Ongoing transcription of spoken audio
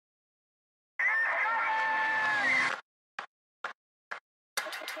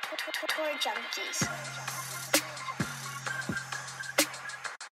Tour Junkies.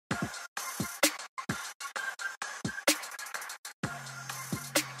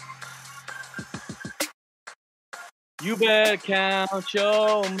 You better count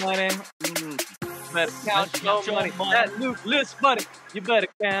your money. Better count your money. That Luke list money. You better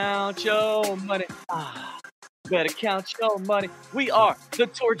count your money. Better count your money. We are the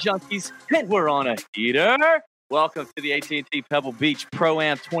Tour Junkies, and we're on a heater. Welcome to the AT&T Pebble Beach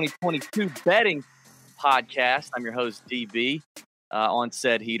Pro-Am 2022 betting podcast. I'm your host, DB, on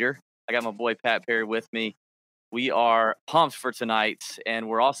said heater. I got my boy Pat Perry with me. We are pumped for tonight, and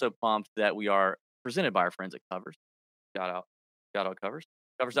we're also pumped that we are presented by our friends at Covers. Shout out Covers.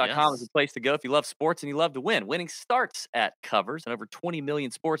 Covers.com is a place to go if you love sports and you love to win. Winning starts at Covers, and over 20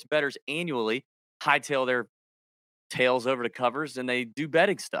 million sports bettors annually hightail their tails over to Covers, and they do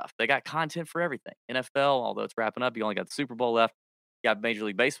betting stuff. They got content for everything. NFL, although it's wrapping up, you only got the Super Bowl left. You got Major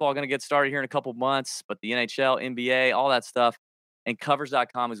League Baseball going to get started here in a couple months, but the NHL, NBA, all that stuff. And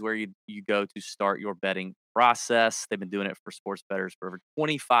Covers.com is where you go to start your betting process. They've been doing it for sports bettors for over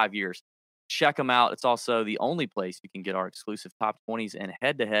 25 years. Check them out. It's also the only place you can get our exclusive top 20s and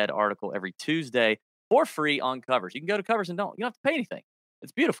head-to-head article every Tuesday for free on Covers. You can go to Covers and you don't have to pay anything.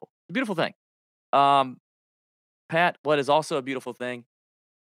 It's beautiful. It's a beautiful thing. Pat, what is also a beautiful thing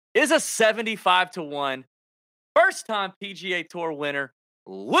is a 75-1 first-time PGA Tour winner,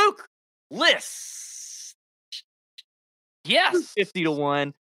 Luke List. Yes.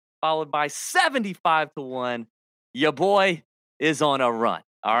 50-1, followed by 75-1. Your boy is on a run.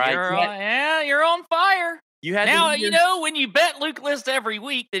 All right. You're on fire. You had now, you know, when you bet Luke List every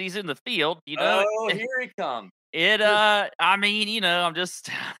week that he's in the field, you know. Oh, here he comes. I mean, you know, I'm just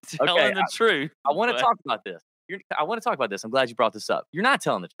telling the truth. I want to talk about this. I'm glad you brought this up. You're not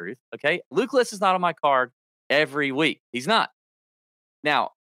telling the truth, okay? Luke List is not on my card every week. He's not.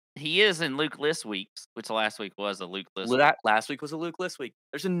 Now, he is in Luke List weeks, which last week was a Luke List week. Last week was a Luke List week.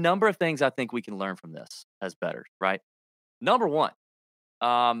 There's a number of things I think we can learn from this as bettors, right? Number one,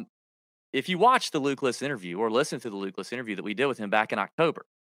 if you watch the Luke List interview or listen to the Luke List interview that we did with him back in October,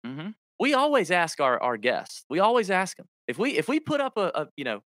 we always ask our guests. We always ask them if we put up a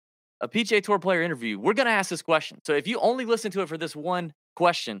PGA Tour player interview, we're going to ask this question. So if you only listen to it for this one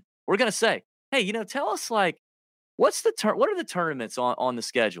question, we're going to say, hey, tell us what are the tournaments on the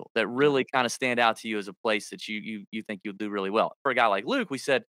schedule that really kind of stand out to you as a place that you think you'll do really well? For a guy like Luke, we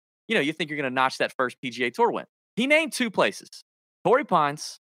said, you think you're going to notch that first PGA Tour win. He named two places, Torrey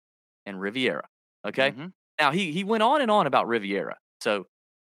Pines and Riviera. Okay. Now he went on and on about Riviera. So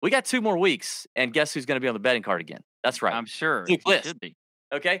we got 2 more weeks, and guess who's going to be on the betting card again? That's right. I'm sure. Luke List. Should be.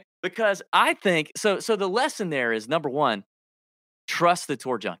 Okay. Because I think so the lesson there is, number one, trust the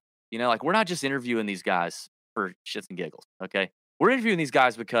Tour Junkie. We're not just interviewing these guys for shits and giggles. Okay. We're interviewing these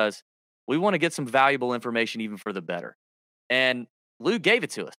guys because we want to get some valuable information even for the better. And Luke gave it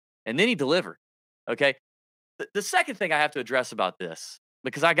to us, and then he delivered. Okay. The second thing I have to address about this,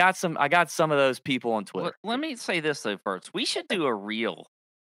 because I got some of those people on Twitter. Let me say this though first. We should do a reel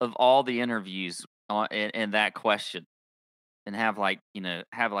of all the interviews in that question, and have a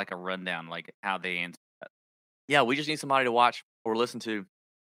rundown, like how they answer that. Yeah, we just need somebody to watch or listen to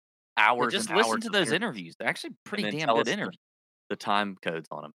hours. Just and listen hours to those interviews. They're actually pretty damn good interviews. The time codes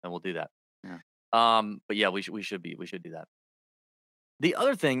on them, and we'll do that. Yeah. But yeah, we should do that. The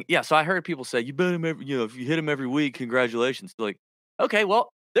other thing, so I heard people say, you bet him every, if you hit him every week, congratulations. Like, okay,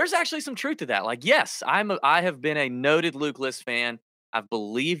 well, there's actually some truth to that. Like, yes, I have been a noted Luke List fan. I've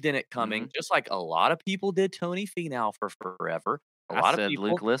believed in it coming, just like a lot of people did Tony Finau for forever. I said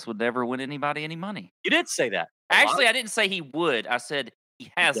Luke List would never win anybody any money. You did say that. Actually, I didn't say he would. I said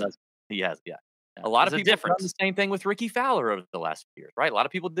he hasn't. He has, yeah. A lot of people have done the same thing with Ricky Fowler over the last few years, right? A lot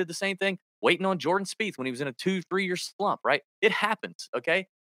of people did the same thing waiting on Jordan Spieth when he was in a 2-3 year slump, right? It happens, okay?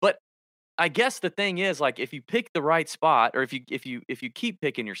 But I guess the thing is, like, if you pick the right spot, or if you keep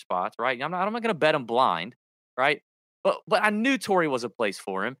picking your spots, right? I'm not going to bet him blind, right? But I knew Torrey was a place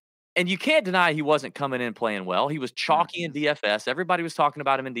for him, and you can't deny he wasn't coming in playing well. He was chalky in DFS. Everybody was talking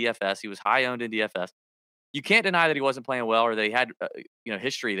about him in DFS. He was high owned in DFS. You can't deny that he wasn't playing well, or that he had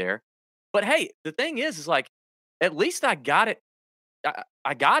history there. But hey, the thing is like, at least I got it.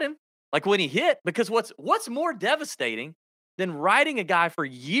 I got him, like, when he hit, because what's more devastating than riding a guy for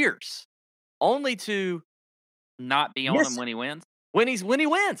years only to not be on him when he wins? When he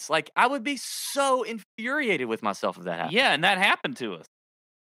wins. Like, I would be so infuriated with myself if that happened. Yeah, and that happened to us.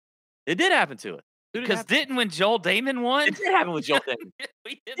 It did happen to us. Because when Joel Damon won? It did happen with Joel Damon.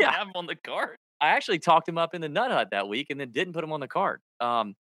 We didn't have him on the card. I actually talked him up in the Nut Hut that week and then didn't put him on the card.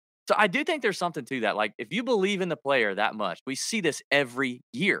 So So I do think there's something to that. Like, if you believe in the player that much, we see this every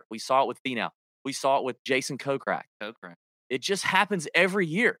year. We saw it with Finau. We saw it with Jason Kokrak. Kokrak. It just happens every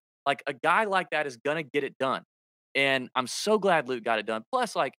year. Like, a guy like that is gonna get it done, and I'm so glad Luke got it done.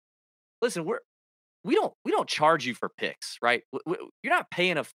 Plus, like, listen, we don't charge you for picks, right? You're not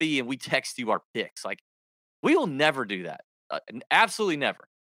paying a fee, and we text you our picks. Like, we will never do that. Absolutely never.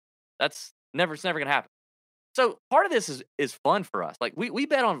 That's never. It's never gonna happen. So part of this is fun for us. Like, we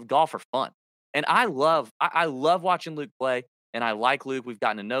bet on golf for fun, and I love watching Luke play, and I like Luke. We've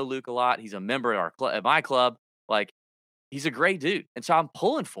gotten to know Luke a lot. He's a member at my club. Like, he's a great dude, and so I'm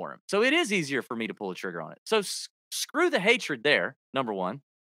pulling for him. So it is easier for me to pull the trigger on it. So screw the hatred there. Number one.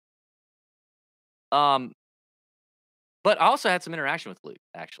 Um, but I also had some interaction with Luke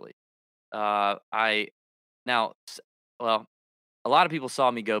actually. I now well, a lot of people saw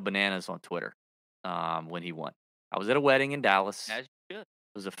me go bananas on Twitter when he won. I was at a wedding in Dallas. As you should.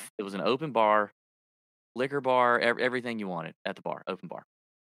 It was an open bar, liquor bar, everything you wanted at the bar, open bar.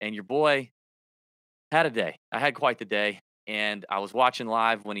 And your boy had a day. I had quite the day, and I was watching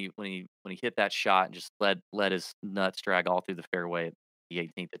live when he hit that shot and just let his nuts drag all through the fairway at the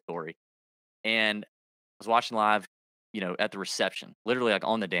 18th at Torrey. And I was watching live, at the reception, literally like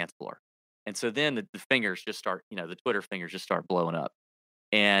on the dance floor. And so then the fingers just start, the Twitter fingers just start blowing up,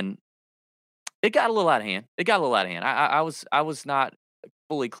 and it got a little out of hand. It got a little out of hand. I was not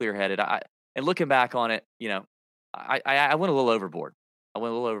fully clear headed. And looking back on it, I went a little overboard. I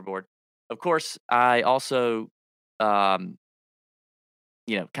went a little overboard. Of course, I also, um,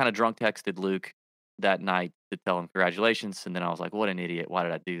 kind of drunk texted Luke that night to tell him congratulations, and then I was like, "What an idiot! Why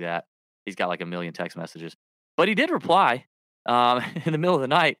did I do that?" He's got like a million text messages, but he did reply in the middle of the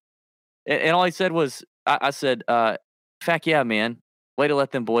night, and all he said was, "I said, feck yeah, man, way to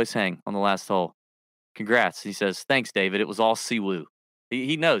let them boys hang on the last hole. Congrats." He says, "Thanks, David. It was all Siwoo."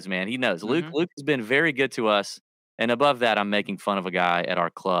 He knows, man. He knows. Mhm. Luke has been very good to us, and above that, I'm making fun of a guy at our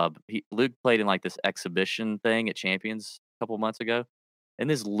club. Luke played in like this exhibition thing at Champions a couple months ago, and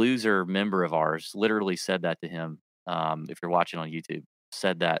this loser member of ours literally said that to him. If you're watching on YouTube,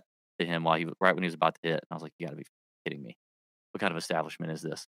 said that to him while right when he was about to hit. And I was like, "You got to be kidding me! What kind of establishment is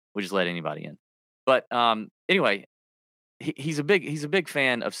this? We just let anybody in." But anyway, he's a big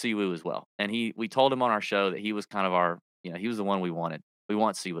fan of Siwoo as well, and we told him on our show that he was kind of our, he was the one we wanted. We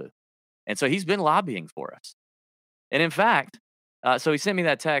want Siwoo, and so he's been lobbying for us. And in fact, so he sent me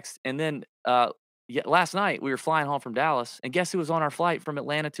that text, and then last night we were flying home from Dallas, and guess who was on our flight from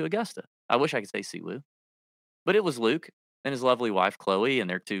Atlanta to Augusta? I wish I could say Siwoo, but it was Luke and his lovely wife Chloe and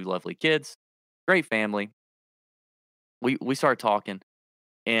their two lovely kids. Great family. We started talking,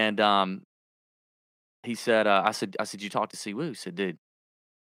 and he said, I said, "You talked to Siwoo?" He said, "Dude,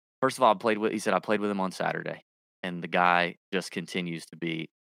 first of all, he said, I played with him on Saturday, and the guy just continues to be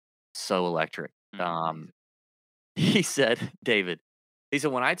so electric." Amazing. He said, David, he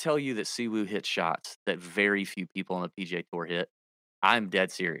said, "When I tell you that Siwoo hits shots that very few people on the PGA Tour hit, I'm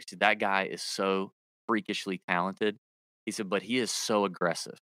dead serious. That guy is so freakishly talented." He said, "But he is so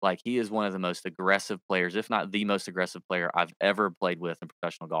aggressive. Like, he is one of the most aggressive players, if not the most aggressive player I've ever played with in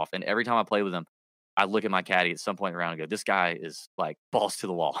professional golf. And every time I play with him, I look at my caddy at some point around and go, this guy is like balls to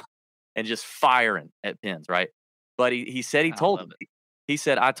the wall and just firing at pins, right?" But he said I love it. he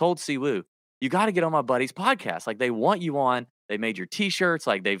said, "I told Siwoo, you got to get on my buddy's podcast. Like, they want you on. They made your t-shirts.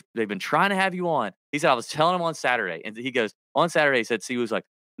 Like, they've been trying to have you on." He said, "I was telling him on Saturday." And he goes, on Saturday, he said, Siwoo's like,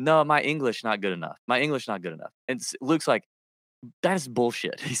 "No, my English not good enough. My English not good enough." And Luke's like, "That is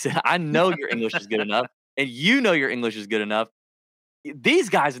bullshit." He said, "I know your English is good enough, and you know your English is good enough. These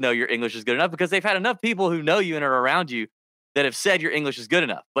guys know your English is good enough because they've had enough people who know you and are around you that have said your English is good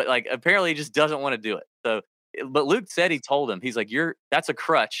enough." But like, apparently he just doesn't want to do it. So, but Luke said he told him, he's like, that's a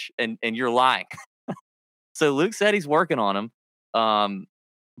crutch and you're lying." So Luke said he's working on him.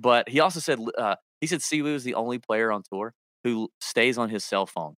 But he also said, he said Siwoo is the only player on tour who stays on his cell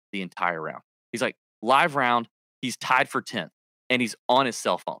phone the entire round. He's like, live round, he's tied for 10th, and he's on his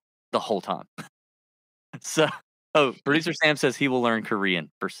cell phone the whole time. So, producer Sam says he will learn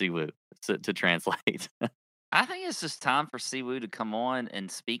Korean for Siwoo to translate. I think it's just time for Siwoo to come on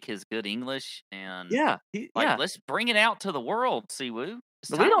and speak his good English and, Yeah, like, yeah. let's bring it out to the world, Siwoo. It's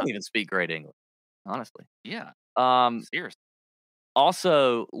But we don't time. even speak great English, honestly. Yeah, Um, seriously.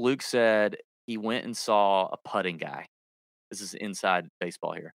 Also, Luke said he went and saw a putting guy. This is inside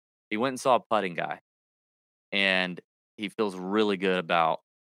baseball here. He went and saw a putting guy, and he feels really good about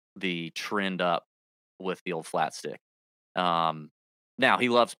the trend up with the old flat stick. Um, Now he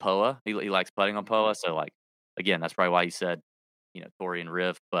loves POA. He likes putting on POA. So, like, again, that's probably why he said, Torrey and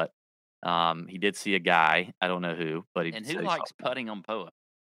Riv. But he did see a guy. I don't know who, but he And who said he saw. likes putting on POA?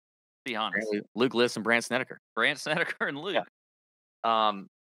 Be honest. Apparently, Luke List and Brant Snedeker. Brant Snedeker and Yeah. Luke.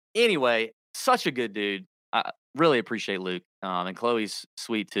 Anyway, such a good dude. I really appreciate Luke. And Chloe's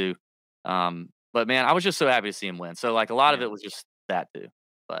sweet too. But man, I was just so happy to see him win. So like a lot of Yeah, it was just that too.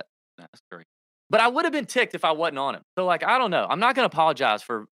 But that's great. I would have been ticked if I wasn't on him. So like I don't know. I'm not gonna apologize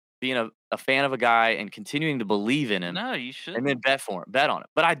for being a fan of a guy and continuing to believe in him No, you and then shouldn't. bet on it.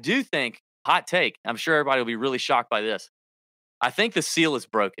 But I do think, hot take, I'm sure everybody will be really shocked by this. I think the seal is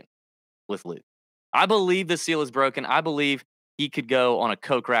broken with Luke. I believe the seal is broken. I believe he could go on a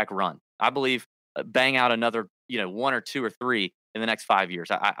Kokrak run. I believe bang out another, one or two or three in the next 5 years.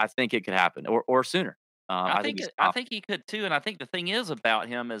 I think it could happen or sooner. I think he's I confident. think he could too, and I think the thing is about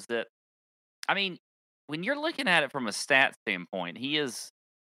him is that I mean, when you're looking at it from a stat standpoint,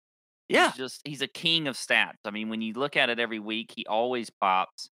 Yeah. he's a king of stats. I mean, when you look at it every week, he always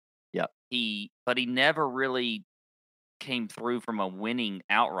pops. Yep. But he never really came through from a winning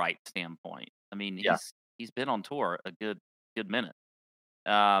outright standpoint. I mean, Yeah. he's been on tour a good minute.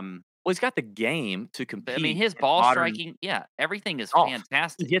 Um, Well, he's got the game to but I compete mean, his in ball modern striking, yeah, everything is golf. He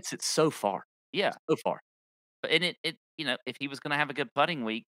fantastic. hits it so far. Yeah, So far. but and if he was going to have a good putting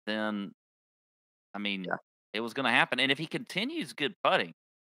week, then I mean, Yeah. it was going to happen. And if he continues good putting, I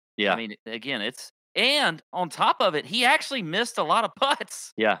Yeah. mean, again, and on top of it, he actually missed a lot of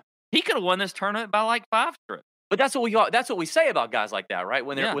putts. Yeah. He could have won this tournament by like 5 strips. But that's what we say about guys like that, right?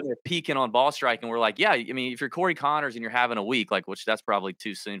 When they're Yeah. when they're peaking on ball striking, we're like, yeah, I mean, if you're Corey Connors and you're having a week, like which that's probably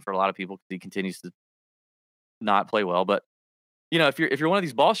too soon for a lot of people because he continues to not play well. But if you're one of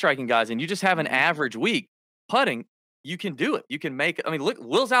these ball striking guys and you just have an Mhm. average week putting, you can do it. You can make. I mean, look,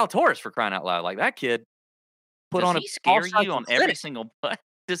 Will Zalatoris for crying out loud, like that kid put Does on a he ball scare you striking on every clinic. single putt?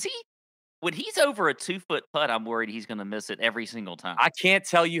 Does he when he's over a 2-foot putt, I'm worried he's gonna miss it every single time. I can't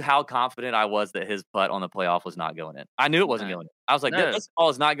tell you how confident I was that his putt on the playoff was not going in. I knew it wasn't No. going in. I was like, No. this ball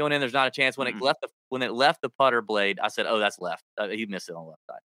is not going in. There's not a chance. When it Mm-mm. left the putter blade, I said, oh, that's left. He missed it on the left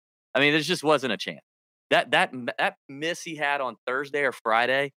side. I mean, there just wasn't a chance. That miss he had on Thursday or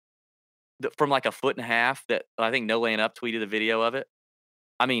Friday from like a foot and a half. That I think No Laying Up tweeted the video of it.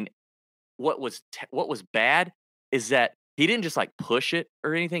 I mean, what was bad is that he didn't just like push it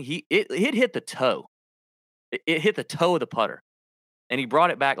or anything. It hit the toe. It hit the toe of the putter, and he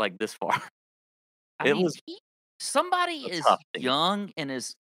brought it back like this far. I It mean, was somebody a as tough thing. young and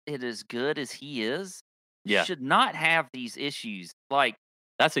as good as he is Yeah, should not have these issues. Like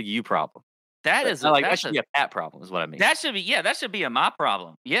that's a you problem. that But, is no, a like, that that's should a be a Pat problem is what I mean. that should be a my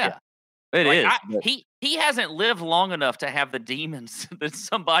problem. Yeah. Yeah, it Like is, but he hasn't lived long enough to have the demons that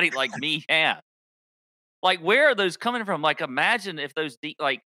somebody like me has. Like, where are those coming from? Like, imagine if those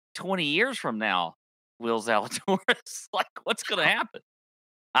like 20 years from now, Will Zalatoris, like, what's gonna happen?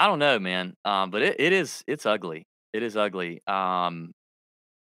 I don't know, man. But it's ugly. It is ugly.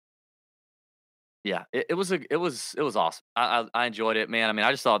 Yeah, it was awesome. I enjoyed it, man. I mean,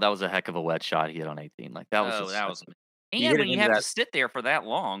 I just thought that was a heck of a wet shot he hit on 18. Like that was Oh, just that was he and hit when it you into have to that. sit there for that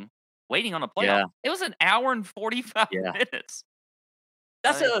long, waiting on a playoff, Yeah, it was an hour and 45 yeah. minutes.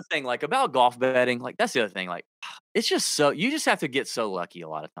 That's the I other thing, like, about golf betting, like, that's the other thing, like, it's just so you just have to get so lucky a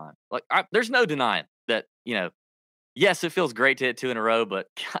lot of times. Like, there's no denying that, yes, it feels great to hit 2 in a row, but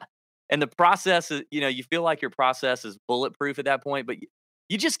and the process is you feel like your process is bulletproof at that point, but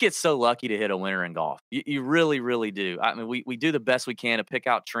you just get so lucky to hit a winner in golf. You really, really do. I mean, we do the best we can to pick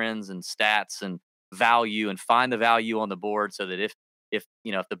out trends and stats and value and find the value on the board so that if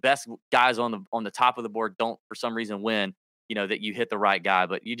the best guys on the top of the board don't for some reason win, that you hit the right guy.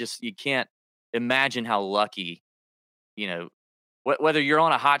 But you can't imagine how lucky, you know, whether you're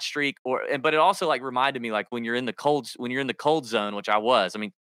on a hot streak but it also like reminded me like when you're in the cold zone, which I was. I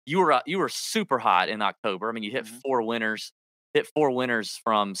mean, you were super hot in October. I mean, you Mhm. hit 4 winners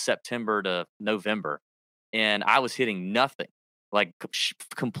from September to November, and I was hitting nothing, like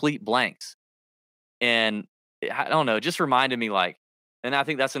complete blanks. And I don't know, it just reminded me like, and I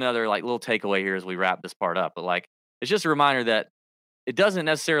think that's another like little takeaway here as we wrap this part up. But like, it's just a reminder that it doesn't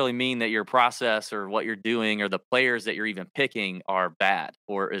necessarily mean that your process or what you're doing or the players that you're even picking are bad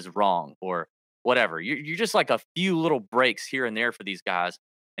or is wrong or whatever. You're just like a few little breaks here and there for these guys,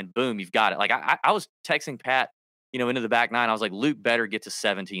 and boom, you've got it. Like I was texting Pat, into the back nine. I was like, Luke better get to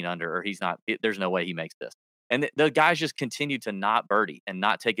 17 under, or he's not. There's no way he makes this. And the guys just continued to not birdie and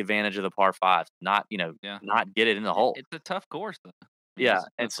not take advantage of the par fives, Yeah. not get it in the hole. It's a tough course, though. I mean, Yeah, it's a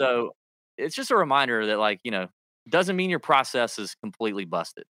and tough course. so it's just a reminder that, like, doesn't mean your process is completely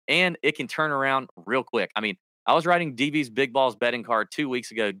busted, and it can turn around real quick. I mean, I was writing DB's Big Balls betting card 2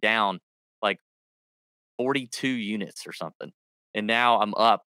 weeks ago down like 42 units or something, and now I'm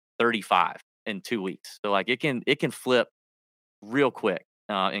up 35 in 2 weeks. So, like, it can flip real quick.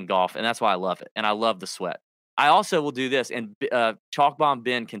 in golf, and that's why I love it, and I love the sweat. I also will do this, and Chalk Bomb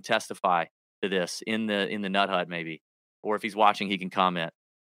Ben can testify to this in the Nut Hut maybe, or if he's watching, he can comment.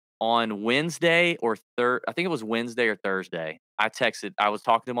 On Wednesday or I think it was Wednesday or Thursday, I was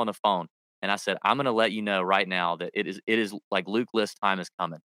talking to him on the phone, and I said, "I'm gonna let you know right now that it is like Luke List time is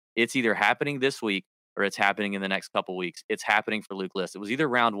coming. It's either happening this week or it's happening in the next couple weeks. It's happening for Luke List." It was either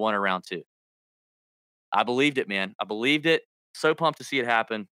round 1 or round 2. I believed it, man. I believed it. So pumped to see it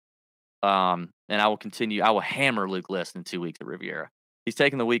happen. And I will continue. I will hammer Luke List in 2 weeks at Riviera. He's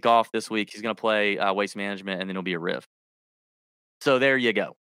taking the week off this week. He's gonna play Waste Management, and then he'll be a Riv. So there you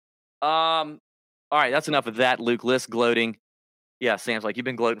go. All right, that's enough of that, Luke List gloating. Yeah, Sam's like, you've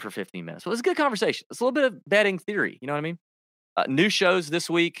been gloating for 15 minutes. Well, it's a good conversation. It's a little bit of betting theory. You know what I mean? New shows this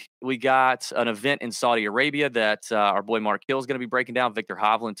week. We got an event in Saudi Arabia that our boy Mark Hill is going to be breaking down. Victor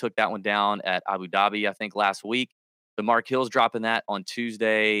Hovland took that one down at Abu Dhabi, I think, last week. The Mark Hill's dropping that on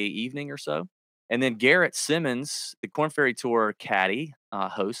Tuesday evening or so. And then Garrett Simmons, the Korn Ferry Tour caddy,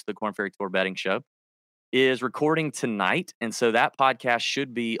 host, the Korn Ferry Tour betting show, is recording tonight. And so that podcast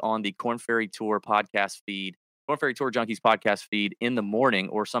should be on the Korn Ferry Tour podcast feed, Korn Ferry Tour Junkies podcast feed in the morning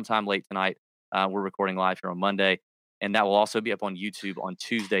or sometime late tonight. We're recording live here on Monday. And that will also be up on YouTube on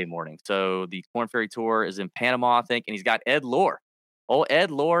Tuesday morning. So the Korn Ferry Tour is in Panama, I think, and he's got Ed Lohr. Oh,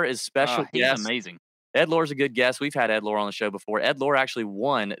 Ed Lohr is special guest. He's amazing. Ed Lohr's a good guest. We've had Ed Lohr on the show before. Ed Lohr actually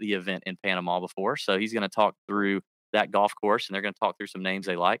won the event in Panama before, so he's going to talk through that golf course, and they're going to talk through some names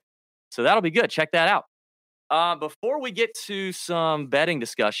they like. So that'll be good. Check that out. Before we get to some betting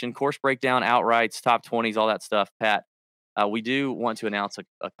discussion, course breakdown, outrights, top 20s, all that stuff, Pat, we do want to announce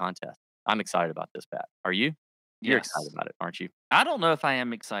a contest. I'm excited about this, Pat. Are you? You're excited about it, aren't you? I don't know if I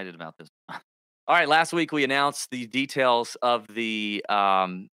am excited about this. All right. Last week we announced the details of the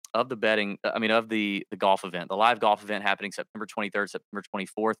betting. Of the golf event, the live golf event happening September 23rd, September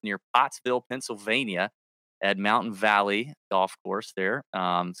 24th near Pottsville, Pennsylvania, at Mountain Valley Golf Course. There,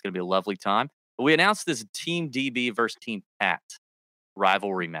 it's going to be a lovely time. But we announced this Team DB versus Team Pat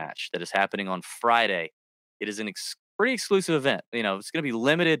rivalry match that is happening on Friday. It is an pretty exclusive event. You know, it's going to be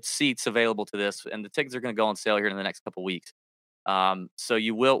limited seats available to this, and the tickets are going to go on sale here in the next couple weeks. So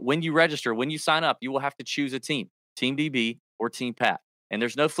you will, when you register, when you sign up, you will have to choose a team, Team DB or Team Pat. And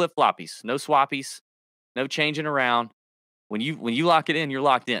there's no flip floppies, no swappies, no changing around. When you lock it in, you're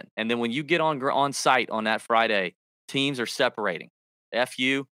locked in. And then when you get on site on that Friday, teams are separating. F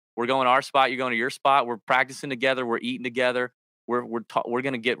you. We're going to our spot. You're going to your spot. We're practicing together. We're eating together. We're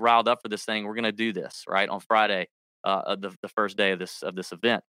going to get riled up for this thing. We're going to do this right on Friday, the first day of this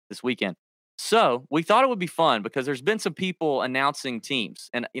event this weekend. So we thought it would be fun because there's been some people announcing teams,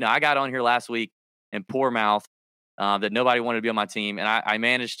 and I got on here last week and poor mouth that nobody wanted to be on my team, and I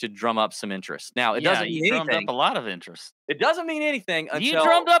managed to drum up some interest. Now it doesn't mean anything. Drummed up a lot of interest. It doesn't mean anything until you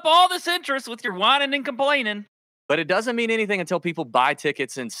drummed up all this interest with your whining and complaining. But it doesn't mean anything until people buy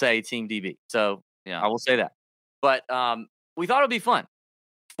tickets and say Team DB. So yeah, I will say that. But we thought it would be fun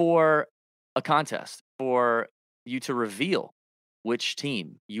for a contest for you to reveal which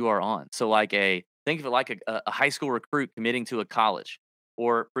team you are on. So think of it like a high school recruit committing to a college,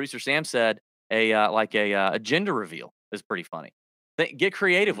 or producer Sam said a gender reveal is pretty funny. Get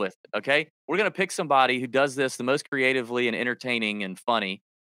creative with it. Okay, we're gonna pick somebody who does this the most creatively and entertaining and funny.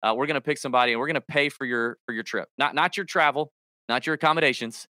 We're gonna pick somebody and we're gonna pay for your trip, not your travel, not your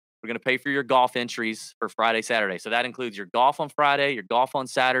accommodations. We're gonna pay for your golf entries for Friday, Saturday. So that includes your golf on Friday, your golf on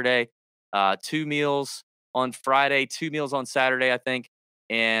Saturday, 2 meals on Friday, 2 meals on Saturday, I think,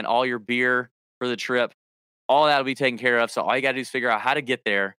 and all your beer for the trip. All that will be taken care of. So all you got to do is figure out how to get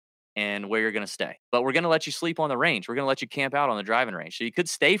there and where you're going to stay. But we're going to let you sleep on the range. We're going to let you camp out on the driving range. So you could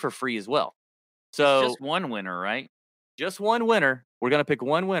stay for free as well. So it's just one winner, right? Just one winner. We're going to pick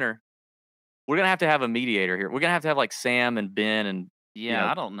one winner. We're going to have a mediator here. We're going to have like Sam and Ben and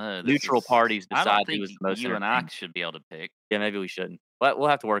I don't know. Neutral parties decide who was the most. You and I should be able to pick. Yeah, maybe we shouldn't. But we'll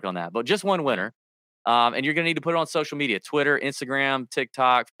have to work on that. But just one winner. And you're going to need to put it on social media, Twitter, Instagram,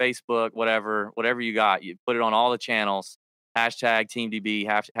 TikTok, Facebook, whatever you got. You put it on all the channels. Hashtag Team DB,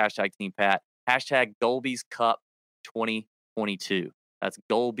 hashtag Team Pat, hashtag Golby's Cup 2022. That's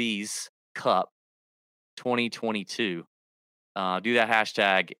Golby's Cup 2022. Do that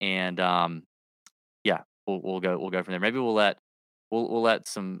hashtag, and we'll go from there. Maybe we'll let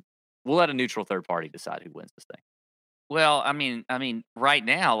a neutral third party decide who wins this thing. Well, I mean, right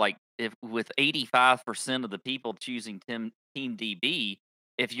now, like if with 85% of the people choosing Team DB,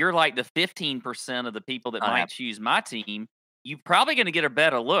 if you're like the 15% of the people that might choose my team, you're probably going to get a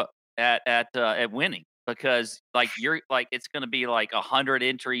better look at winning, because like you're like it's going to be like 100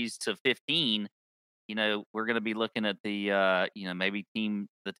 entries to 15. we're going to be looking at maybe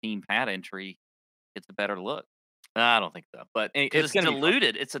the team pad entry gets a better look I don't think so, but because it's it's going to be fun.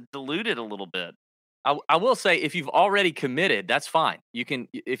 diluted. It's diluted a little bit. I will say if you've already committed, that's fine. You can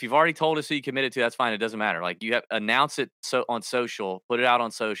if you've already told us who you committed to, that's fine. It doesn't matter. Like you have announce it on social, put it out on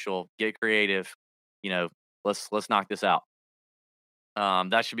social, get creative. You know, let's knock this out.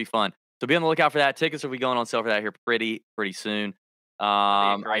 That should be fun. So be on the lookout for that. Tickets will be going on sale for that here pretty soon.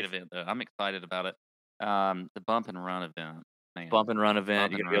 That'd be a great I event, though. I'm excited about it. The bump and run event, man. bump and run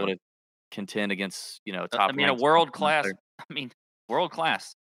event. Bump You're and gonna be able run. to contend against I top mean, a ranked world class. player. I mean, world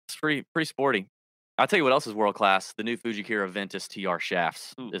class. It's pretty sporty. I'll tell you what else is world class. The new Fujikura Ventus TR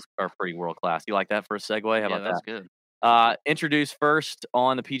shafts Ooh, are pretty world class. You like that for a segue? How yeah, about that's that? good. Introduced first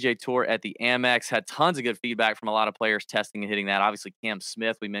on the PJ Tour at the Amex. Had tons of good feedback from a lot of players testing and hitting that. Obviously, Cam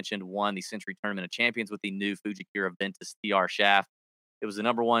Smith, we mentioned, won the Century Tournament of Champions with the new Fujikura Ventus TR shaft. It was the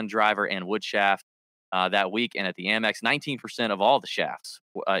number one driver and wood shaft that week. And at the Amex, 19% of all the shafts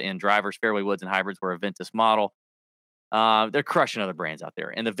in drivers, fairway woods, and hybrids were a Ventus model. They're crushing other brands out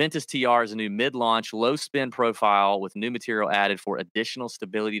there. And the Ventus TR is a new mid-launch, low-spin profile with new material added for additional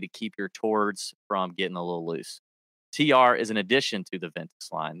stability to keep your tours from getting a little loose. TR is an addition to the Ventus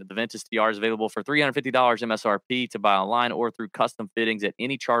line. The Ventus TR is available for $350 MSRP to buy online or through custom fittings at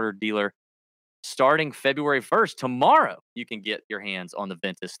any chartered dealer. Starting February 1st, tomorrow, you can get your hands on the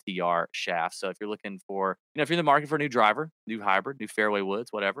Ventus TR shaft. So if you're looking for, if you're in the market for a new driver, new hybrid, new fairway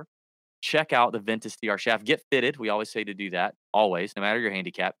woods, whatever, check out the Ventus TR shaft. Get fitted. We always say to do that. Always, no matter your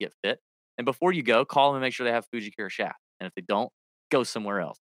handicap, get fit. And before you go, call them and make sure they have Fujikura shaft. And if they don't, go somewhere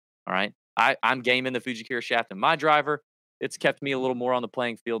else. All right. I'm gaming the Fujikura shaft in my driver. It's kept me a little more on the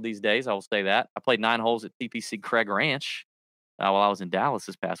playing field these days. I will say that. I played 9 holes at TPC Craig Ranch while I was in Dallas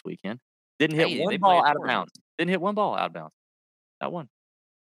this past weekend. Didn't hit Hey, one they play ball a out of tour. bounds. Didn't hit one ball out of bounds. Not one.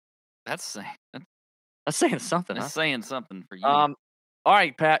 That's That's saying something, huh? saying something for you. All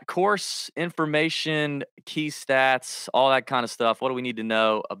right, Pat. Course information, key stats, all that kind of stuff. What do we need to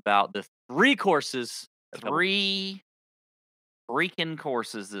know about the 3 courses? 3 freaking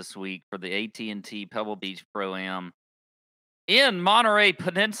courses this week for the AT&T Pebble Beach Pro-Am in Monterey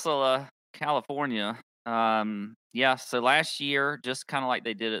Peninsula, California. Yeah, so last year, just kind of like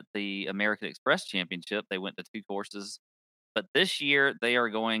they did at the American Express Championship, they went to 2 courses. But this year, they are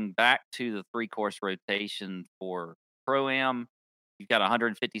going back to the 3-course rotation for Pro-Am. You've got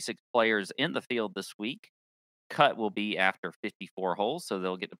 156 players in the field this week. Cut will be after 54 holes, so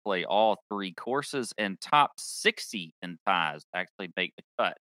they'll get to play all 3 courses, and top 60 in ties actually make the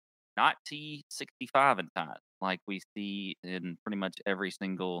cut, not T65 in ties like we see in pretty much every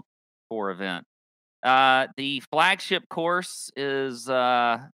single tour event. The flagship course is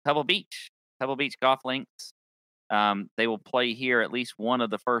Pebble Beach Golf Links. They will play here at least one of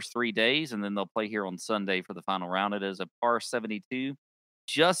the first 3 days, and then they'll play here on Sunday for the final round. It is a par 72,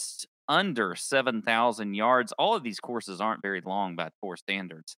 just under 7,000 yards. All of these courses aren't very long by tour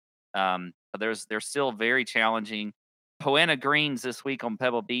standards, but they're still very challenging. Poana greens this week on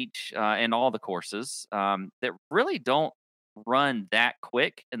Pebble Beach and all the courses that really don't run that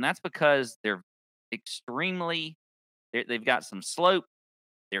quick, and that's because they're they've got some slope.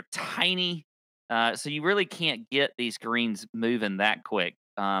 They're tiny. So you really can't get these greens moving that quick.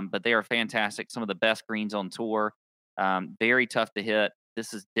 But they are fantastic. Some of the best greens on tour. Very tough to hit.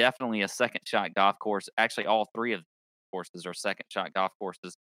 This is definitely a second shot golf course. Actually, all 3 of the courses are second shot golf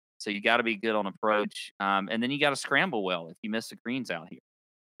courses. So you got to be good on approach. And then you got to scramble well if you miss the greens out here.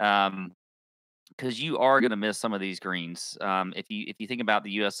 Because you are going to miss some of these greens. If you think about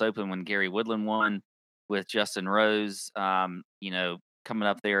the U.S. Open when Gary Woodland won with Justin Rose, coming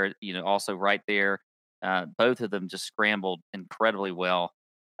up there, also right there. Both of them just scrambled incredibly well.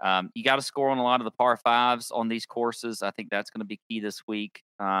 You got to score on a lot of the par 5s on these courses. I think that's going to be key this week.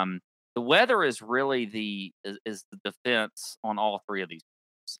 The weather is really the defense on all 3 of these.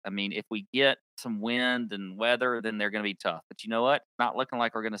 I mean, if we get some wind and weather, then they're going to be tough. But you know what? Not looking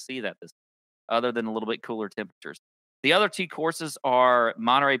like we're going to see that this, other than a little bit cooler temperatures. The other 2 courses are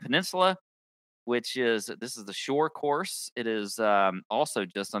Monterey Peninsula, this is the shore course. It is also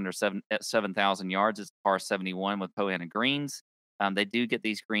just under 7,000 yards. It's par 71 with Poana greens. They do get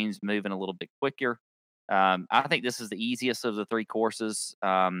these greens moving a little bit quicker. I think this is the easiest of the 3 courses.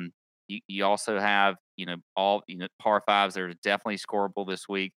 You also have all par 5s that are definitely scoreable this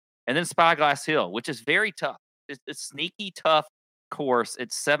week, and then Spyglass Hill, which is very tough. It's sneaky tough course.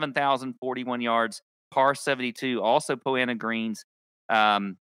 It's 7,041 yards, par 72, also Poana greens.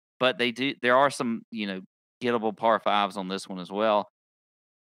 But there are some, gettable par 5s on this one as well.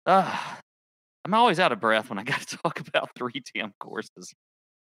 I'm always out of breath when I got to talk about 3 damn courses.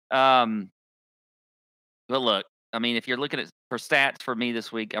 But look, I mean, if you're looking at for stats for me this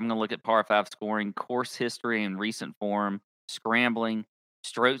week, I'm going to look at par five scoring, course history, and recent form, scrambling,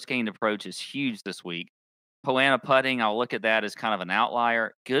 strokes gained approach is huge this week. Poana putting, I'll look at that as kind of an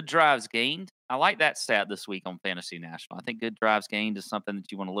outlier. Good drives gained. I like that stat this week on Fantasy National. I think good drives gained is something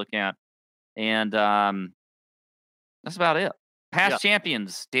that you want to look at. And that's about it. Yeah. Past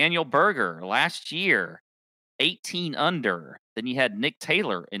champions, Daniel Berger last year, 18 under. Then you had Nick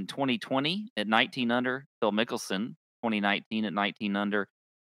Taylor in 2020 at 19 under. Phil Mickelson, 2019 at 19 under.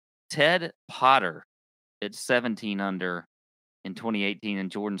 Ted Potter at 17 under in 2018, and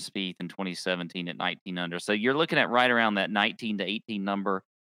Jordan Spieth in 2017 at 19 under. So you're looking at right around that 19 to 18 number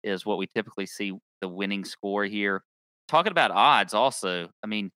is what we typically see the winning score here. Talking about odds also, I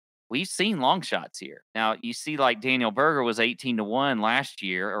mean, we've seen long shots here. Now, you see like Daniel Berger was 18 to 1 last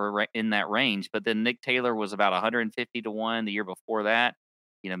year or in that range, but then Nick Taylor was about 150 to 1 the year before that.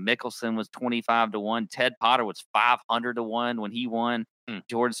 You know, Mickelson was 25 to 1. Ted Potter was 500 to 1 when he won.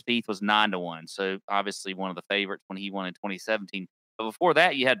 Jordan Spieth was 9 to 1. So obviously one of the favorites when he won in 2017. But before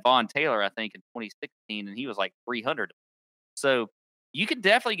that, you had Vaughn Taylor, I think, in 2016, and he was like 300. So you can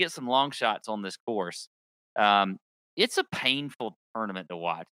definitely get some long shots on this course. It's a painful tournament to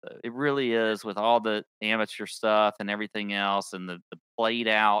watch, though. It really is, with all the amateur stuff and everything else, and the played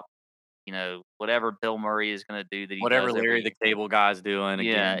out. You know, whatever Bill Murray is going to do, that he Whatever does Larry the Cable Guy's doing.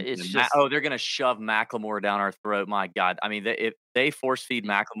 Yeah, again. it's And just they're going to shove Macklemore down our throat. My God. I mean, if they force feed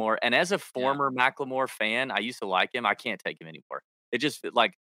Macklemore, and as a former Macklemore fan, I used to like him. I can't take him anymore. It just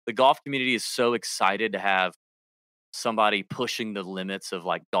like the golf community is so excited to have somebody pushing the limits of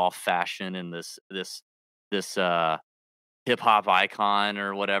like golf fashion and this hip hop icon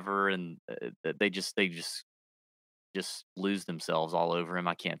or whatever, and they just lose themselves all over him.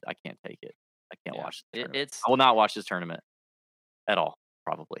 I can't take it. I can't watch the tournament. I will not watch this tournament at all,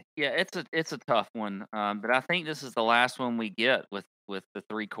 probably. Yeah, it's a tough one. But I think this is the last one we get with the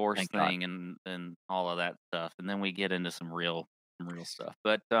 3 course Thank thing and all of that stuff, and then we get into some real stuff.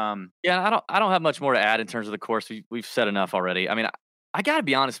 But yeah, I don't have much more to add in terms of the course. We've said enough already. I mean, I got to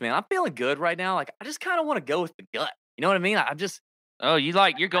be honest, man. I'm feeling good right now. Like I just kind of want to go with the gut. You know what I mean? I'm just. Oh,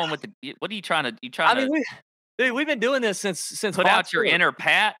 you're going with the. What are you trying to? I mean, we've been doing this since put out your inner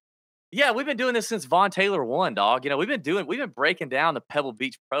Pat. Yeah, we've been doing this since Vaughn Taylor won, dog. You know, we've been breaking down the Pebble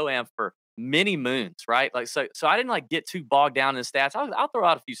Beach Pro-Am for many moons, right? Like, so I didn't like get too bogged down in the stats. I'll throw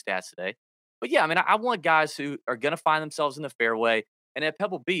out a few stats today, but yeah, I mean, I want guys who are going to find themselves in the fairway. And at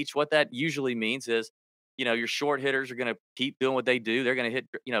Pebble Beach, what that usually means is, you know, your short hitters are going to keep doing what they do. They're going to hit,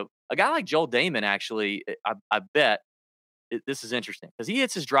 you know, a guy like Joel Damon. Actually, I bet this is interesting because he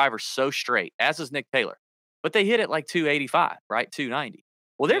hits his driver so straight, as does Nick Taylor, but they hit it like 285, right? 290.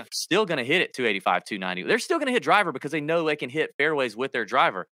 Well, they're still going to hit it 285, 290. They're still going to hit driver because they know they can hit fairways with their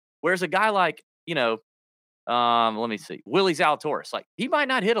driver. Whereas a guy like, you know, let me see, Willie Zalatoris, like he might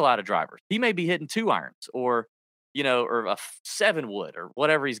not hit a lot of drivers. He may be hitting 2 irons or, you know, or a 7 wood or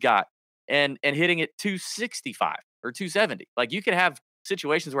whatever he's got and hitting it 265 or 270. Like you could have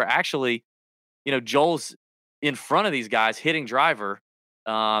situations where actually, you know, Joel's in front of these guys hitting driver,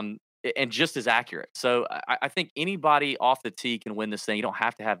 and just as accurate. So I think anybody off the tee can win this thing. You don't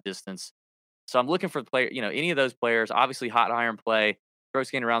have to have distance. So I'm looking for the player, you know, any of those players. Obviously, hot iron play, strokes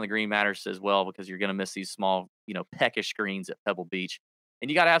gained around the green matters as well because you're going to miss these small, you know, peckish greens at Pebble Beach,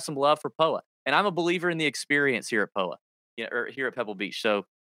 and you got to have some love for POA. And I'm a believer in the experience here at POA, you know, or here at Pebble Beach. So,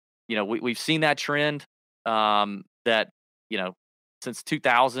 you know, we've seen that trend that, you know, since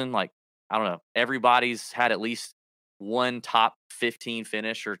 2000, like I don't know, everybody's had at least one top 15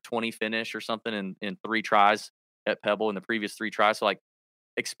 finish or 20 finish or something in 3 tries at Pebble in the previous 3 tries. So like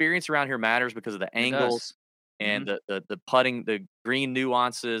experience around here matters because of the angles and the putting, the green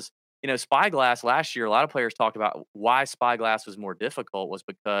nuances. You know, Spyglass last year, a lot of players talked about why Spyglass was more difficult was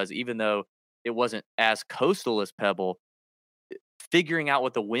because even though it wasn't as coastal as Pebble, figuring out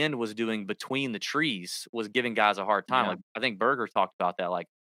what the wind was doing between the trees was giving guys a hard time. Yeah. Like I think Berger talked about that. Like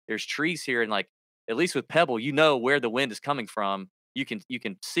there's trees here and like at least with Pebble, you know where the wind is coming from. You can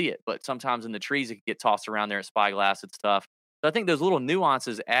see it, but sometimes in the trees it can get tossed around there at Spyglass. It's tough. So I think those little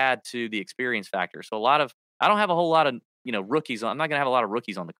nuances add to the experience factor. So I don't have a whole lot of, you know, rookies. I'm not going to have a lot of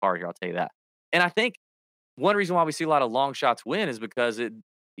rookies on the card here. I'll tell you that. And I think one reason why we see a lot of long shots win is because it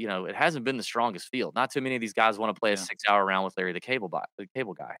hasn't been the strongest field. Not too many of these guys want to play a 6-hour round with Larry the Cable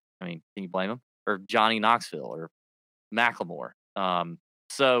Guy. I mean, can you blame him? Or Johnny Knoxville or Macklemore.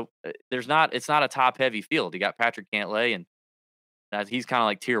 So it's not a top heavy field. You got Patrick Cantlay and he's kind of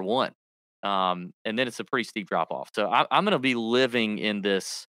like tier 1. And then it's a pretty steep drop off. So I'm going to be living in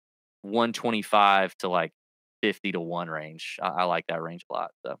this 125 to like 50 to 1 range. I like that range a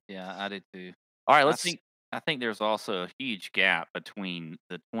lot. So yeah, I did too. all right, I think there's also a huge gap between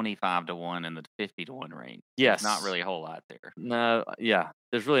the 25-1 and the 50-1 range. There's not Yes. really a whole lot there. No, yeah,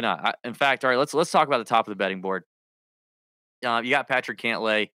 there's really not. In fact, all right, let's talk about the top of the betting board. You got Patrick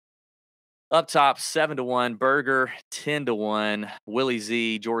Cantlay up top, 7-1. Berger, 10-1. Willie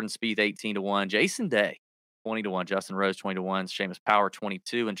Z, Jordan Spieth, 18-1. Jason Day, 20-1. Justin Rose, 20-1. Seamus Power,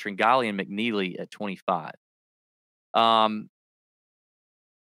 22, and Tringali and McNeely at 25.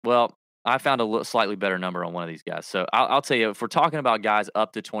 Well, I found a slightly better number on one of these guys. So I'll tell you, if we're talking about guys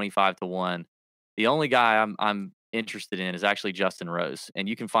up to 25-1, the only guy I'm interested in is actually Justin Rose, and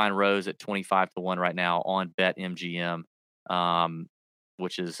you can find Rose at 25-1 right now on BetMGM, um,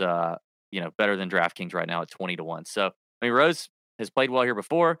 which is better than DraftKings right now at 20-1. So I mean, Rose has played well here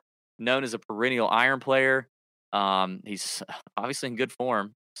before, known as a perennial iron player. He's obviously in good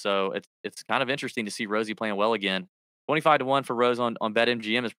form, so it's kind of interesting to see Rosie playing well again. 25-1 for Rose on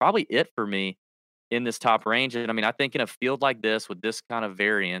BetMGM is probably it for me in this top range. And I mean, I think in a field like this with this kind of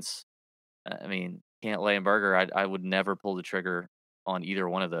variance, I mean, Cantlay and Berger, I would never pull the trigger on either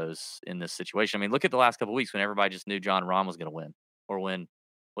one of those in this situation. I mean, look at the last couple of weeks when everybody just knew John Rahm was going to win, or when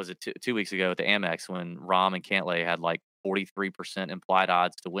was it 2 weeks ago at the Amex when Rahm and Cantlay had like 43% implied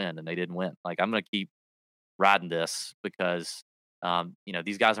odds to win and they didn't win. Like, I'm going to keep riding this because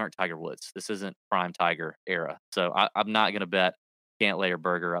these guys aren't Tiger Woods. This isn't prime Tiger era. So I'm not going to bet Cantlay or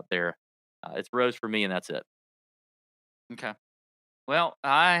Berger up there. It's Rose for me, and that's it. Okay. Well,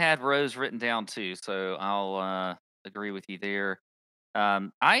 I had Rose written down too, so I'll agree with you there.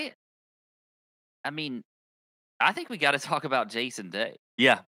 I mean, I think we got to talk about Jason Day.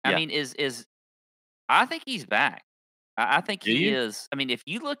 Yeah. I mean, I think he's back. I think Do he you? is. I mean, if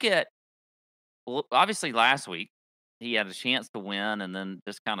you look at, well, obviously last week he had a chance to win and then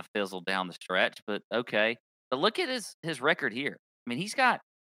just kind of fizzled down the stretch. But okay, but look at his record here. I mean, he's got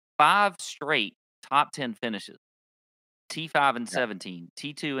 5 straight top 10 finishes: T5 and Yeah. 17,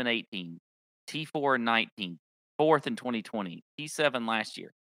 T2 and 18, T4 and 19, fourth in 2020, T7 last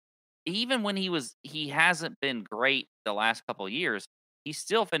year. Even when he hasn't been great the last couple of years, he's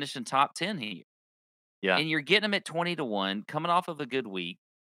still finishing top 10 here. Yeah. And you're getting him at 20-1, coming off of a good week.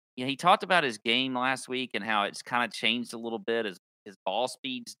 He talked about his game last week and how it's kind of changed a little bit. His ball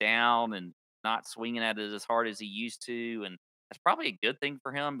speed's down and not swinging at it as hard as he used to. And that's probably a good thing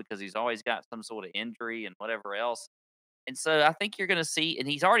for him because he's always got some sort of injury and whatever else. And so I think you're going to see, and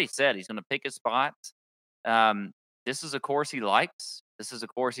he's already said he's going to pick his spots. This is a course he likes. This is a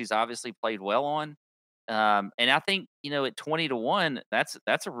course he's obviously played well on. And I think, at 20-1, that's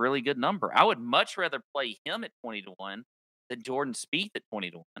a really good number. I would much rather play him at 20-1 than Jordan Spieth at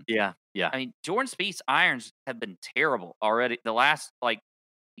 20-1. Yeah. Yeah. I mean, Jordan Spieth's irons have been terrible already. The last,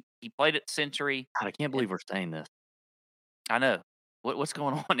 he played at Century. God, I can't believe we're saying this. I know. What's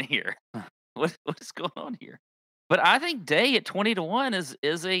going on here? What is going on here? But I think Day at 20-1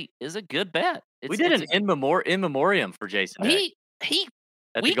 is a good bet. We did an in memoriam for Jason Day.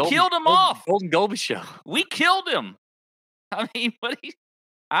 We killed him off. Golden Goldie show. We killed him. I mean,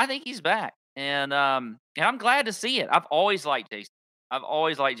 I think he's back, and I'm glad to see it. I've always liked Jason. I've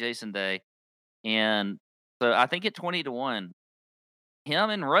always liked Jason Day, and so I think at 20-1, him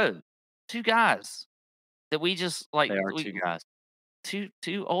and Rose, 2 guys that we just like. They are 2 guys.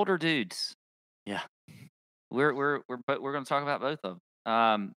 Two older dudes. Yeah. We're going to talk about both of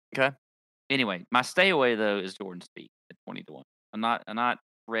them. Okay. Anyway, my stay away though is Jordan Spieth at 20-1. I'm not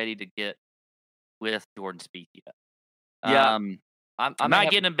ready to get with Jordan Spieth yet. Yeah. I'm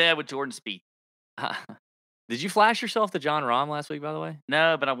not getting in bed with Jordan Spieth. Did you flash yourself to John Rahm last week, by the way?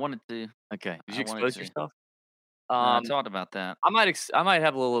 No, but I wanted to. Okay. Did I you wanted expose to. yourself? I talked about that. I might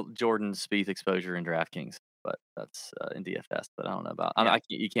have a little Jordan Spieth exposure in DraftKings, but that's in DFS. But I don't know about. Yeah.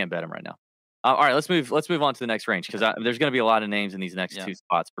 You can't bet him right now. All right, let's move on to the next range because there's going to be a lot of names in these next 2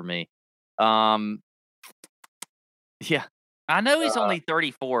 spots for me. Yeah, I know he's only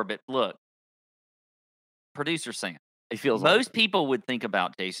 34, but look, producer Sam. he feels Most old. people would think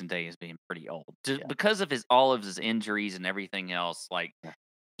about Jason Day as being pretty old because of all of his injuries and everything else. Like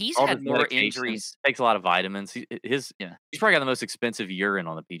he's All had this more medication, injuries. Takes a lot of vitamins. He's probably got the most expensive urine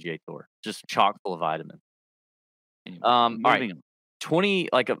on the PGA Tour, just chock full of vitamins. Anyway, All right, moving on. 20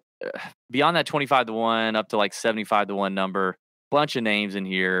 beyond that 25-1 up to like 75-1 number. Bunch of names in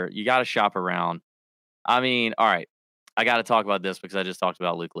here. You got to shop around. I mean, all right. I got to talk about this because I just talked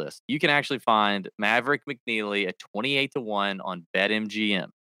about Luke List. You can actually find Maverick McNeely at 28-1 on BetMGM,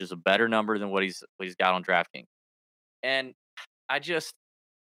 which is a better number than what he's got on DraftKings. And I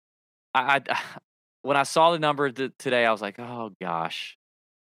when I saw the number today, I was like, oh gosh,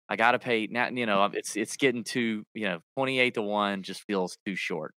 I got to pay now. It's getting too 28-1 just feels too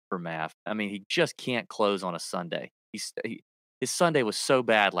short for Mav. I mean, he just can't close on a Sunday. His Sunday was so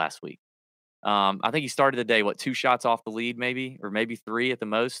bad last week. I think he started the day 2 shots off the lead, maybe, or maybe 3 at the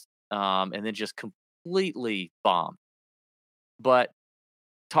most, and then just completely bombed. But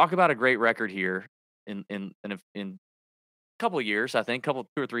talk about a great record here in a couple of years. I think 2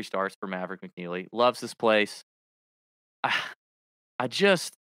 or 3 starts for Maverick McNeely. Loves this place. I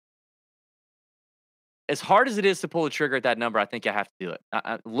just, as hard as it is to pull the trigger at that number, I think I have to do it.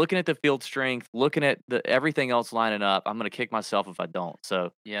 Looking at the field strength, looking at everything else lining up, I'm going to kick myself if I don't.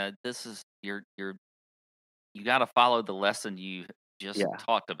 So Yeah, this is you got to follow the lesson you just yeah,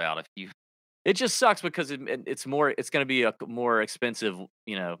 talked about. If you it just sucks because it's more. It's going to be a more expensive,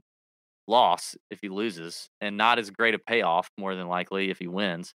 loss if he loses, and not as great a payoff more than likely if he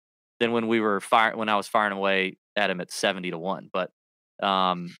wins than when I was firing away at him at 70-1.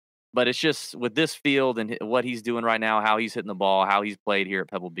 But it's just with this field and what he's doing right now, how he's hitting the ball, how he's played here at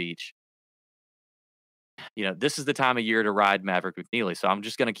Pebble Beach. This is the time of year to ride Maverick McNeely, so I'm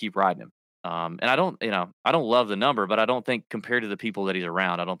just going to keep riding him. And I don't love the number, but I don't think compared to the people that he's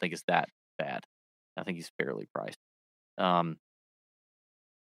around, I don't think it's that bad. I think he's fairly priced. Um,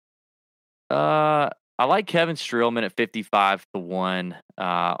 I like Kevin Streelman at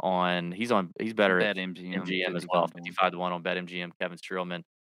 55-1. He's better at MGM as well. 55-1 on BetMGM. Kevin Streelman.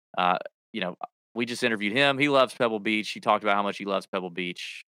 Uh, you know, we just interviewed him. He loves Pebble Beach. He talked about how much he loves Pebble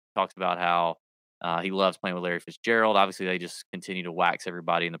Beach. Talks about how he loves playing with Larry Fitzgerald. Obviously, they just continue to wax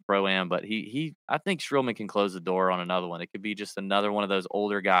everybody in the pro-am, but I think Streelman can close the door on another one. It could be just another one of those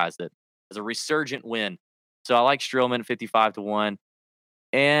older guys that has a resurgent win. So I like Streelman at 55-1,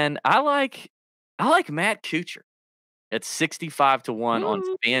 and I like Matt Kuchar at 65-1 on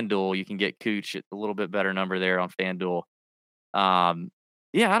FanDuel. You can get Cooch at a little bit better number there on FanDuel.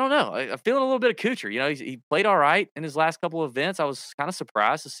 Yeah, I don't know. I'm feeling a little bit of Kuchar. He played all right in his last couple of events. I was kind of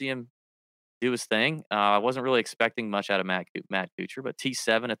surprised to see him do his thing. I wasn't really expecting much out of Matt Kuchar, but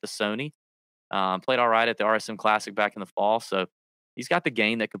T7 at the Sony. Played all right at the RSM Classic back in the fall. So he's got the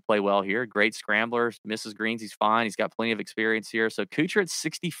game that could play well here. Great scrambler. Misses greens. He's fine. He's got plenty of experience here. So Kuchar at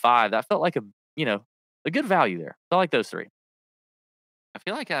 65. That felt like a good value there. So I like those 3. I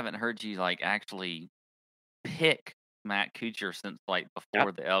feel like I haven't heard you actually pick Matt Kuchar since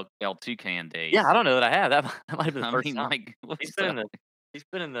before the L2 days. Yeah, I don't know that I have. That might have been the I first mean, time. He's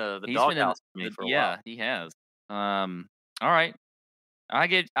been in the doghouse for me for a while. Yeah, he has. All right. I'll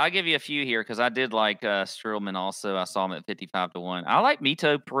give you a few here because I did like Streelman also. I saw him at 55-1. I like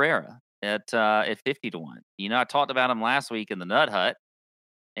Mito Pereira at 50-1. I talked about him last week in the Nut Hut,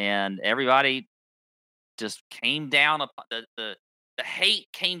 and everybody just came down upon the hate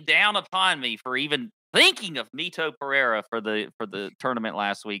came down upon me for even thinking of Mito Pereira for the tournament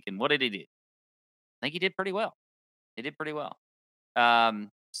last week. And what did he do? I think he did pretty well. He did pretty well.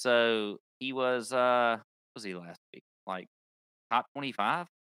 So he was what was he last week? Top 25,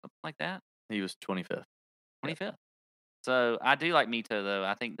 something like that. He was 25th. 25th. So I do like Mito though.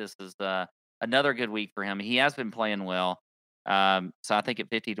 I think this is another good week for him. He has been playing well. So I think at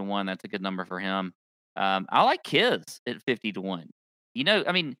 50-1, that's a good number for him. I like Kiz at 50-1.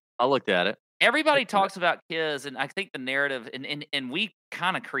 I mean, I looked at it. Everybody talks about Kiz, and I think the narrative, and we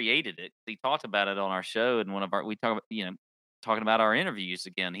kind of created it. We talked about it on our show, and we talk about, talking about our interviews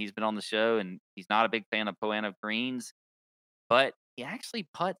again. He's been on the show, and he's not a big fan of Poa annua greens, but he actually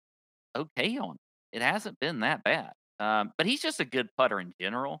putts okay on it. It hasn't been that bad. But he's just a good putter in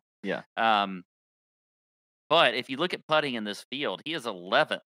general. Yeah. But if you look at putting in this field, he is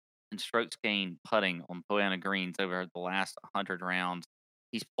 11th in strokes gained putting on Poa annua greens over the last 100 rounds.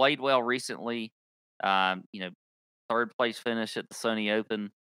 He's played well recently. Third place finish at the Sony Open.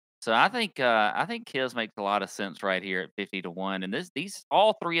 So I think Kiz makes a lot of sense right here at 50-1. And these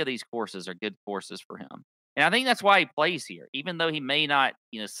all 3 of these courses are good courses for him. And I think that's why he plays here. Even though he may not,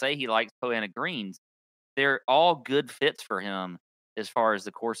 say he likes Poa annua greens, they're all good fits for him as far as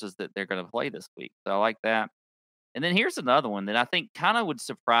the courses that they're going to play this week. So I like that. And then here's another one that I think kind of would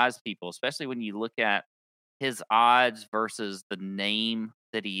surprise people, especially when you look at his odds versus the name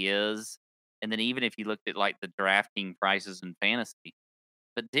that he is. And then even if you looked at the drafting prices in fantasy.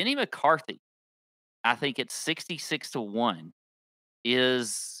 But Denny McCarthy, I think at 66-1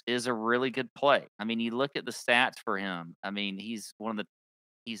 is a really good play. I mean, you look at the stats for him. I mean, he's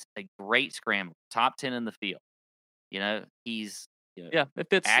a great scrambler, top 10 in the field. He's if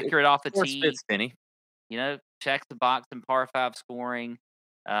it's accurate off the tee. Fits Denny. Checks the box in par 5 scoring.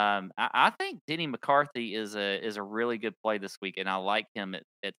 I think Denny McCarthy is a really good play this week, and I like him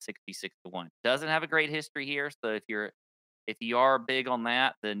at 66-1. Doesn't have a great history here, so if you're if you are big on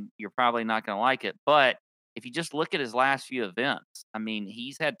that, then you're probably not going to like it. But if you just look at his last few events, I mean,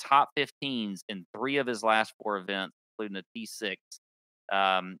 he's had top 15s in 3 of his last 4 events, including the T6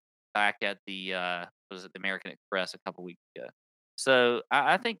 back at the was it the American Express a couple weeks ago. So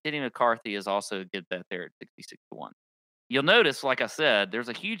I think Denny McCarthy is also a good bet there at 66 to 1. You'll notice, like I said, there's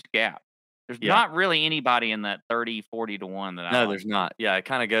a huge gap. There's Yeah. not really anybody in that 30, 40 to 1 that I No, like. there's not. Yeah, it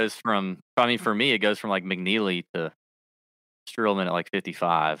kind of goes from. I mean, for me, it goes from like McNeely to Streelman at like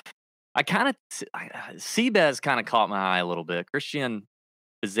 55. I kind of Seabez kind of caught my eye a little bit. Christian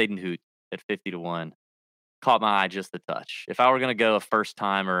Zaydenhout at 50 to 1 caught my eye just a touch. If I were going to go a first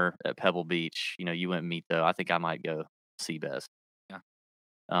timer at Pebble Beach, you went Mito. I think I might go Seabez. Yeah.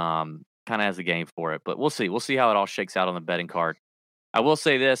 Kind of has the game for it, but we'll see. We'll see how it all shakes out on the betting card. I will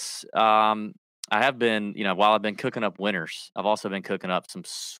say this. I have been, while I've been cooking up winners, I've also been cooking up some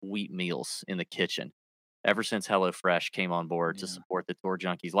sweet meals in the kitchen ever since HelloFresh came on board to support the Tour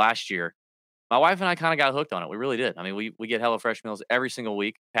Junkies last year. My wife and I kind of got hooked on it. We really did. I mean, we get HelloFresh meals every single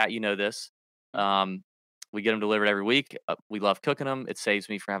week. Pat, you know this. We get them delivered every week. We love cooking them. It saves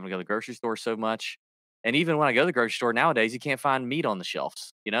me from having to go to the grocery store so much. And even when I go to the grocery store nowadays, you can't find meat on the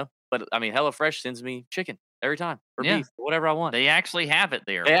shelves, But, I mean, HelloFresh sends me chicken every time or beef, or whatever I want. They actually have it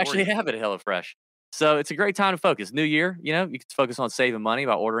there. They actually have it at HelloFresh. So it's a great time to focus. New year, you can focus on saving money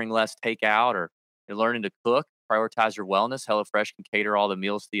by ordering less takeout or learning to cook, prioritize your wellness. HelloFresh can cater all the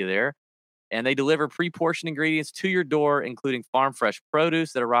meals to you there. And they deliver pre-portioned ingredients to your door, including farm fresh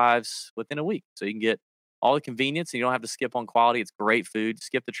produce that arrives within a week. So you can get all the convenience and you don't have to skip on quality. It's great food.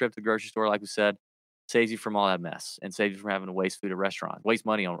 Skip the trip to the grocery store, like we said. Saves you from all that mess and saves you from having to waste food at restaurants, waste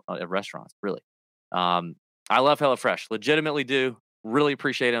money at restaurants, really. I love HelloFresh. Legitimately do. Really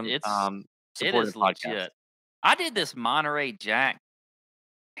appreciate them. It Supporting is the podcast. legit. I did this Monterey Jack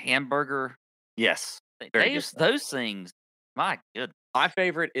hamburger. Yes. Very good. Those things, my goodness. My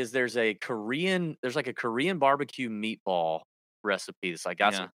favorite is there's like a Korean barbecue meatball recipe that's like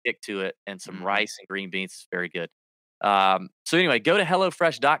got some kick to it and some rice and green beans. It's very good. So anyway, go to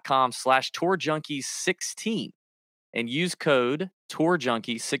HelloFresh.com/TourJunkies16 and use code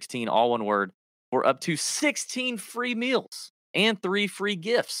TourJunkies16, all one word, for up to 16 free meals and 3 free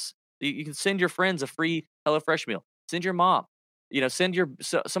gifts. You can send your friends a free HelloFresh meal. Send your mom. Send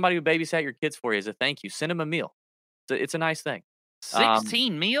somebody who babysat your kids for you as a thank you. Send them a meal. So it's a nice thing.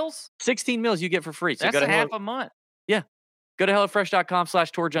 16 meals? 16 meals you get for free. So that's half a month. Yeah. Go to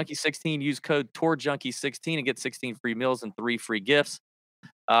HelloFresh.com/TourJunkies16. Use code TourJunkies16 and get 16 free meals and 3 free gifts.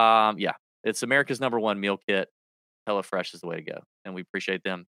 Yeah. It's America's #1 meal kit. HelloFresh is the way to go. And we appreciate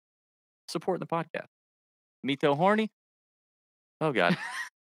them supporting the podcast. Mito Horny. Oh, God.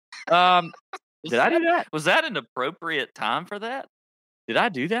 Did I do that? Was that an appropriate time for that? Did I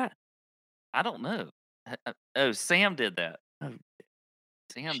do that? I don't know. Oh, Sam did that. Oh,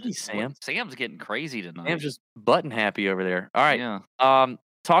 Sam. Sam's getting crazy tonight. Sam's just button happy over there. All right. Yeah.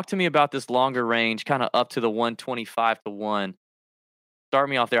 Talk to me about this longer range, kind of up to the 125 to 1. Start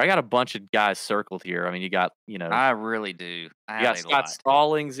me off there. I got a bunch of guys circled here. I mean, you got, I really do. You got Scott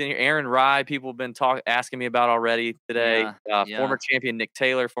Stallings in here. Aaron Rye, people have been asking me about already today. Former champion Nick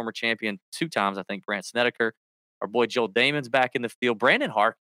Taylor, former champion 2 times, I think, Brandt Snedeker. Our boy Joel Damon's back in the field. Brandon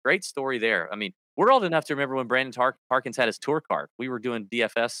Hark, great story there. I mean, we're old enough to remember when Brandon Harkins had his tour card. We were doing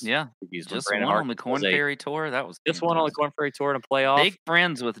DFS reviews. Just one on the Corn Ferry Tour. That was just one on the Corn Ferry Tour in a playoff. Big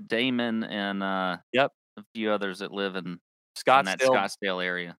friends with Damon and a few others that live in that Scottsdale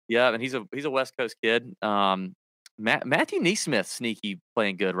area. Yeah, and he's a West Coast kid. Matthew Neesmith, sneaky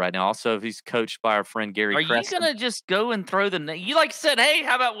playing good right now. Also, he's coached by our friend Gary Creston. Are you going to just go and throw the name? You said, hey,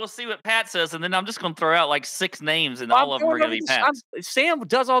 how about we'll see what Pat says, and then I'm just going to throw out like 6 names, and all of them are going to be Pat's. Sam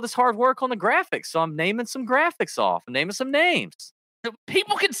does all this hard work on the graphics, so I'm naming some graphics off. I'm naming some names.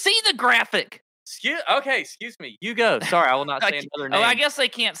 People can see the graphic. Excuse me. You go. Sorry, I will not say another name. I guess they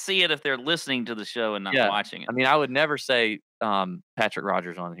can't see it if they're listening to the show and not watching it. I mean, I would never say Patrick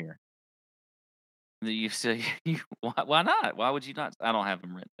Rogers on here. You say why not? Why would you not? I don't have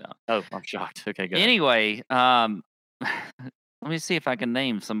them written down. Oh, I'm shocked. Okay, good. Anyway, let me see if I can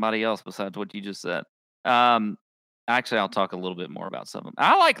name somebody else besides what you just said. Actually, I'll talk a little bit more about some of them.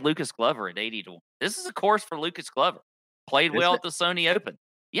 I like Lucas Glover at 80 to 1. This is a course for Lucas Glover. Played well at the Sony Open.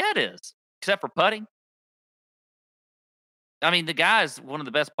 Yeah, it is. Except for putting. I mean, the guy's one of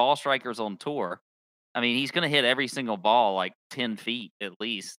the best ball strikers on tour. I mean, he's going to hit every single ball like 10 feet at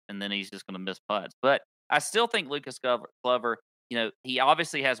least, and then he's just going to miss putts. But I still think Lucas Glover, he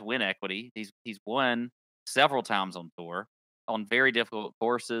obviously has win equity. He's won several times on tour, on very difficult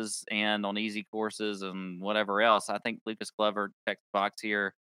courses and on easy courses and whatever else. I think Lucas Glover checks the box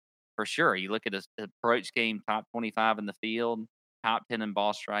here. for sure. You look at his approach game, top 25 in the field, top 10 in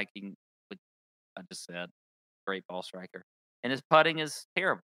ball striking, which I just said, great ball striker. And his putting is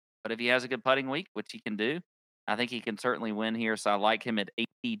terrible. But if he has a good putting week, which he can do, I think he can certainly win here. So I like him at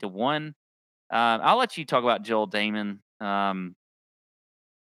 80 to 1. I'll let you talk about Joel Damon.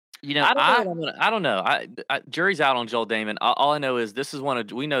 You know, I don't know what I'm gonna. I don't know. Jury's out on Joel Damon. All I know is this is one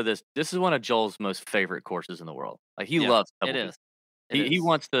of we know this. This is one of Joel's most favorite courses in the world. Like he yeah, loves it Pebble Beach. is. It He is.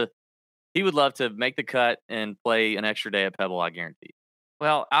 wants to. He would love to make the cut and play an extra day at Pebble. I guarantee.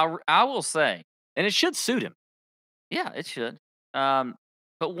 Well, I will say, And it should suit him. yeah, it should. Um,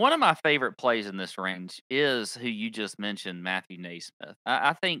 but one of my favorite plays in this range is who you just mentioned, Matthew Naismith.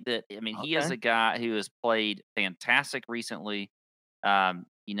 I think that I mean he is Okay. a guy who has played fantastic recently.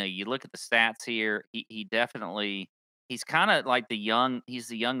 You know, you look at the stats here. He definitely he's kind of like he's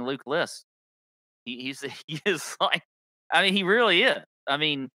the young Luke List. He is like I mean he really is. I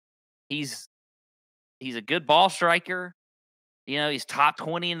mean he's he's a good ball striker. You know, he's top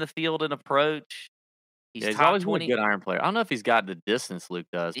 20 in the field in approach. He's Yeah, he's top always been a 20. good iron player. I don't know if he's got the distance Luke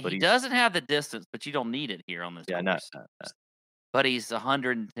does, but He he's doesn't have the distance, but you don't need it here on this yeah, no, course. no, no. But he's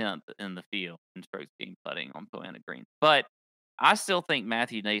 110th in the field in strokes gained putting on Poana Green. But I still think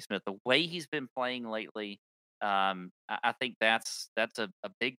Matthew Naismith, the way he's been playing lately, I think that's a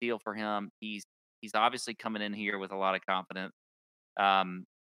big deal for him. He's obviously coming in here with a lot of confidence. Um,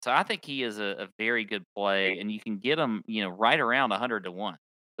 so I think he is a very good play, and you can get him, you know, right around 100 to 1.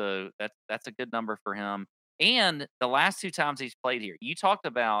 So that's a good number for him. And the last two times he's played here, you talked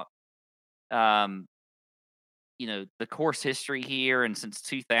about um, you know, the course history here, and since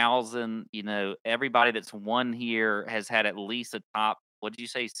 2000, you know, everybody that's won here has had at least a top, what did you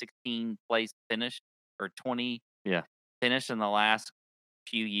say, 16 place finish or 20 Yeah, finish in the last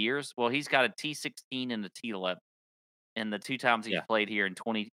few years? Well, he's got a T16 and a T11 in the two times he's yeah, played here in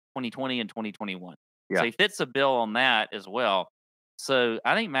 2020 and 2021. So yeah. he fits the bill on that as well. So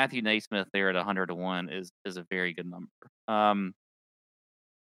I think Matthew Naismith there at 100 to 1 is a very good number.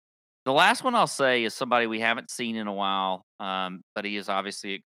 The last one I'll say is somebody we haven't seen in a while, but he is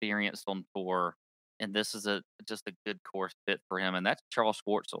obviously experienced on tour, and this is a just a good course fit for him, and that's Charles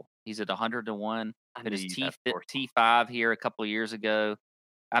Schwartzel. He's at 100 to 1. I Hit knew his you'd have Schwartz. T5 here a couple of years ago.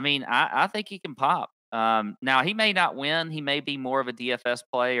 I mean, I think he can pop. Now he may not win. He may be more of a DFS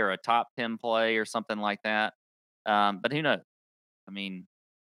play or a top 10 play or something like that. But who knows? I mean,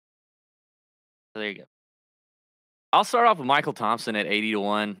 so there you go. I'll start off with Michael Thompson at 80 to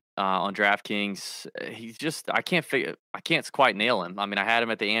 1 on DraftKings. He's just I can't quite nail him. I mean, I had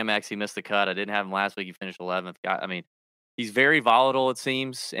him at the Amex. He missed the cut. I didn't have him last week. He finished 11th. I mean, he's very volatile, it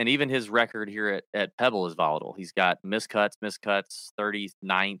seems. And even his record here at Pebble is volatile. He's got missed cuts,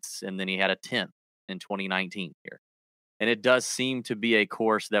 39ths, and then he had a 10th in 2019 here. And it does seem to be a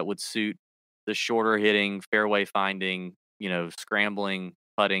course that would suit the shorter hitting, fairway finding, you know, scrambling,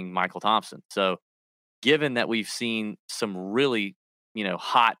 putting Michael Thompson. So, given that we've seen some really, you know,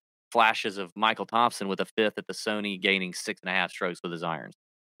 hot flashes of Michael Thompson with a fifth at the Sony gaining 6.5 strokes with his irons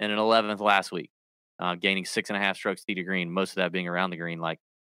and an 11th last week, gaining 6.5 strokes tee to green, most of that being around the green. Like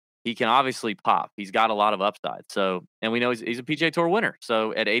he can obviously pop. He's got a lot of upside. So, and we know he's a PGA Tour winner.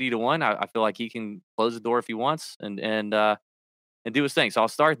 So at 80 to 1, I feel like he can close the door if he wants and do his thing. So I'll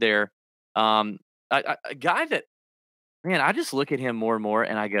start there. A guy that, man, I just look at him more and more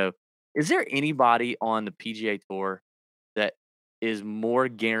and I go, is there anybody on the PGA Tour that is more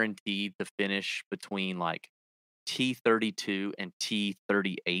guaranteed to finish between like T32 and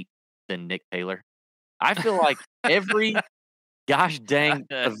T38 than Nick Taylor? I feel like every gosh dang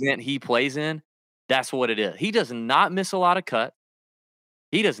event he plays in, that's what it is. He does not miss a lot of cut.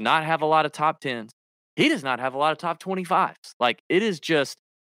 He does not have a lot of top 10s. He does not have a lot of top 25s. Like it is just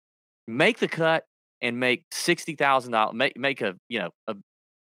make the cut and make $60,000. Make a a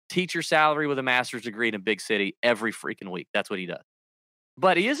teacher salary with a master's degree in a big city every freaking week. That's what he does.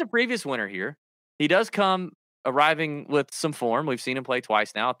 But he is a previous winner here. He does come arriving with some form. We've seen him play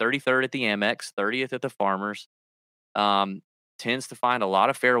twice now. 33rd at the Amex, 30th at the Farmers. Tends to find a lot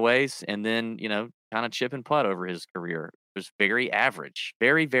of fairways and then, you know, kind of chip and putt over his career. It was very average.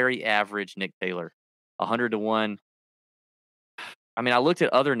 Very, very average Nick Taylor. 100 to 1. I mean, I looked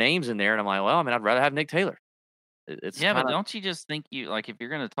at other names in there and I'm like, well, I mean, I'd rather have Nick Taylor. It's Yeah, but kinda, don't you just think like if you're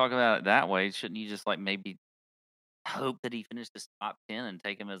going to talk about it that way, shouldn't you just like maybe hope that he finishes top 10 and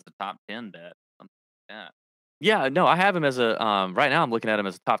take him as the top 10 bet? Something like that. yeah, no, I have him as a right now I'm looking at him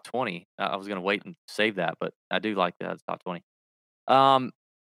as a top 20. I was gonna wait and save that, but I do like that as top 20. Um,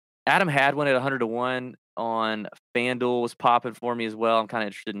 Adam Hadwin at 100 to 1 on FanDuel was popping for me as well. I'm kind of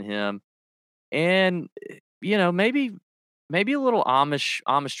interested in him. And you know, maybe a little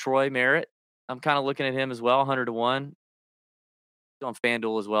Amish Troy Merritt. I'm kind of looking at him as well, 100-1 on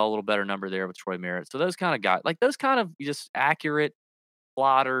FanDuel as well. A little better number there with Troy Merritt. So those kind of guys, like those kind of just accurate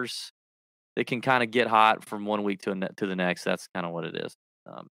plotters that can kind of get hot from one week to the next. That's kind of what it is.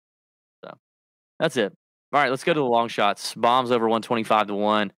 Um, so that's it. All right, let's go to the long shots. Bombs over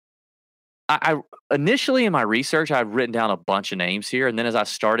 125-1. I initially in my research, I've written down a bunch of names here, and then as I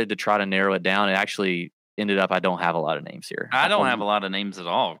started to try to narrow it down, it actually ended up I don't have a lot of names here. I don't have a lot of names at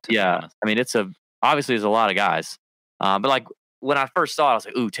all. To be Yeah, honest. I mean obviously there's a lot of guys, but like when I first saw it, I was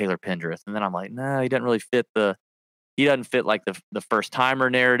like, "Ooh, Taylor Pendrith," and then I'm like, "No, he doesn't really fit he doesn't fit like the first timer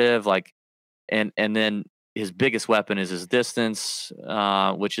narrative." Like, and then his biggest weapon is his distance,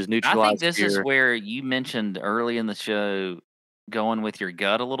 which is I neutralized. think this is here. where you mentioned early in the show going with your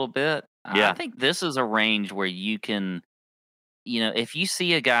gut a little bit. Yeah. I think this is a range where you can, if you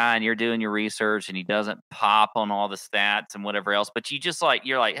see a guy and you're doing your research and he doesn't pop on all the stats and whatever else, but you just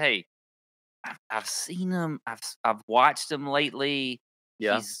you're like, hey, I've seen him, I've watched him lately.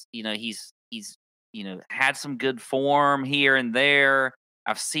 Yeah. He's had some good form here and there.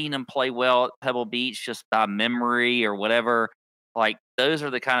 I've seen him play well at Pebble Beach just by memory or whatever. Like those are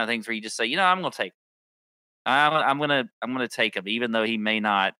the kind of things where you just say, I'm going to take. I'm gonna take him, even though he may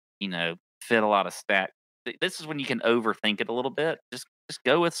not, fit a lot of stat. This is when you can overthink it a little bit. Just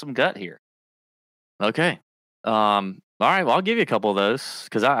go with some gut here. Okay. All right. Well, I'll give you a couple of those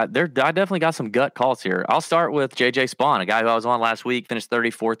because I definitely got some gut calls here. I'll start with JJ Spawn, a guy who I was on last week, finished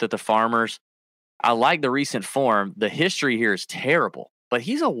 34th at the Farmers. I like the recent form. The history here is terrible, but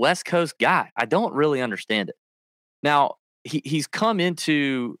he's a West Coast guy. I don't really understand it. Now he's come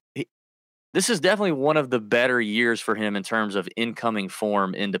into. This is definitely one of the better years for him in terms of incoming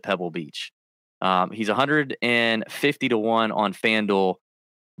form into Pebble Beach. He's 150-1 on FanDuel.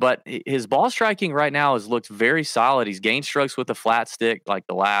 But his ball striking right now has looked very solid. He's gained strokes with the flat stick like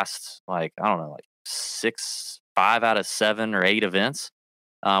the last, I don't know, 5 out of 7 or 8 events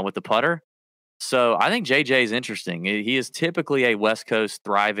with the putter. So I think JJ is interesting. He is typically a West Coast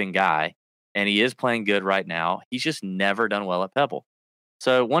thriving guy, and he is playing good right now. He's just never done well at Pebble.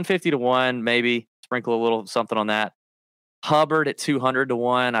 So 150-1, maybe sprinkle a little something on that. Hubbard at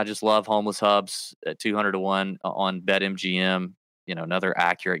 200-1. I just love Homeless Hubs at 200-1 on BetMGM. Another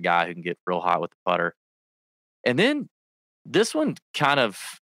accurate guy who can get real hot with the putter. And then this is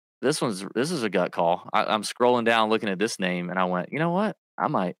a gut call. I'm scrolling down looking at this name and I went, you know what? I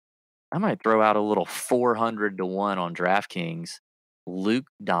might throw out a little 400-1 on DraftKings. Luke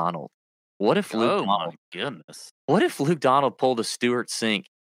Donald. What if Luke Donald? My goodness. What if Luke Donald pulled a Stewart Sink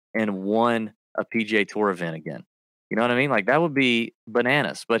and won a PGA Tour event again? You know what I mean? Like that would be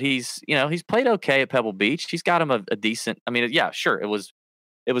bananas. But he's played okay at Pebble Beach. He's got him a decent. I mean, yeah, sure. It was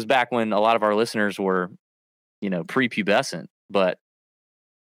back when a lot of our listeners were, prepubescent. But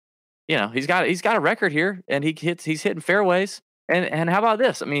he's got a record here, and he's hitting fairways. And how about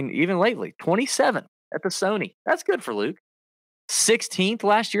this? I mean, even lately, 27 at the Sony. That's good for Luke. 16th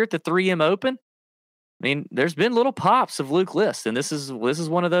last year at the 3M Open. I mean, there's been little pops of Luke List, and this is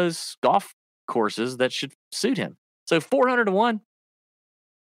one of those golf courses that should suit him. So 400-1,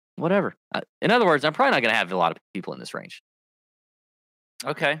 whatever. In other words, I'm probably not going to have a lot of people in this range.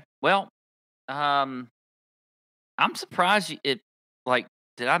 Okay. Well, I'm surprised did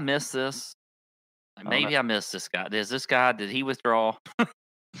I miss this? Maybe I missed this guy. Did he withdraw?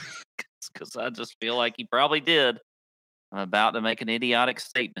 Because I just feel like he probably did. I'm about to make an idiotic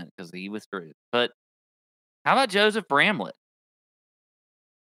statement because he withdrew. But how about Joseph Bramlett?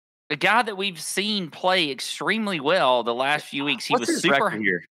 The guy that we've seen play extremely well the last few weeks. He What's was his super record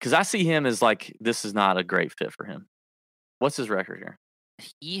here because I see him as this is not a great fit for him. What's his record here?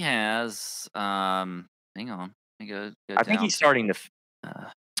 He has hang on. Let me go I think he's starting to.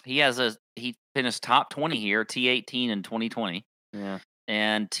 He finished top 20 here, T18 in 2020. Yeah.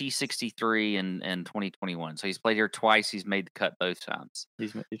 And T63 in 2021. So he's played here twice. He's made the cut both times.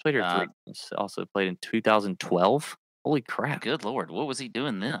 He's played here 3 times. Also played in 2012. Holy crap. Good Lord. What was he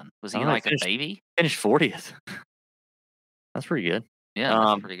doing then? Was he like a baby? Finished 40th. That's pretty good. Yeah,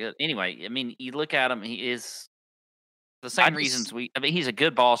 that's pretty good. Anyway, I mean, you look at him, he is the same reasons he's a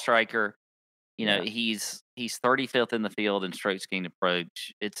good ball striker. He's 35th in the field in strokes gained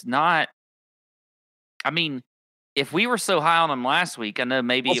approach. It's not, I mean, if we were so high on him last week, I know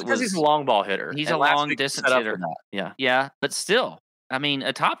maybe it was because he's a long ball hitter. He's a long distance hitter. Yeah. Yeah. But still, I mean,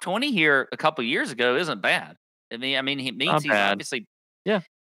 a top 20 here a couple years ago isn't bad. I mean, he means he's obviously. Yeah.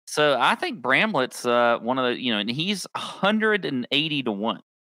 So I think Bramlett's one of the, and he's 180-1.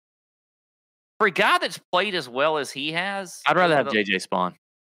 For a guy that's played as well as he has, I'd rather have JJ Spawn.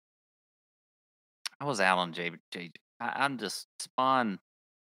 I was out on JJ. I'm just Spawn.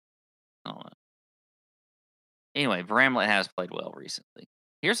 I don't know. Anyway, Bramlett has played well recently.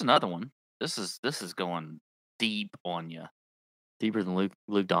 Here's another one. This is going deep on you. Deeper than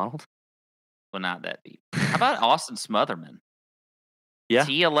Luke Donald. Well, not that deep. How about Austin Smotherman? Yeah.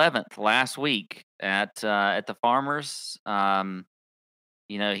 T11th last week at the Farmers.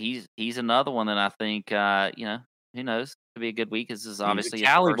 He's another one that I think who knows, could be a good week. This is obviously He's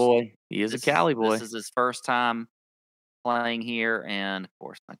a Cali boy. He is a Cali boy. This is his first time playing here, and of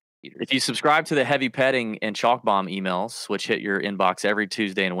course, my computer. If you subscribe to the Heavy Petting and Chalk Bomb emails, which hit your inbox every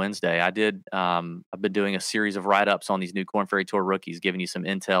Tuesday and Wednesday, I've been doing a series of write-ups on these new Corn Ferry Tour rookies, giving you some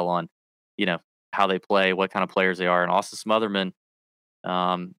intel on, how they play, what kind of players they are. And Austin Smotherman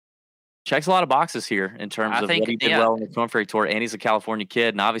checks a lot of boxes here in terms of what he did well in the Corn Ferry Tour, and he's a California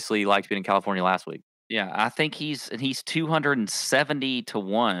kid, and obviously he liked being in California last week. Yeah, I think he's 270 to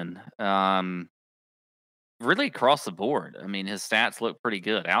 1. Really across the board. I mean, his stats look pretty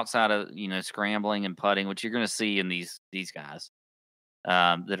good outside of scrambling and putting, which you're going to see in these guys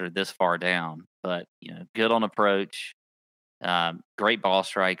that are this far down. But good on approach, great ball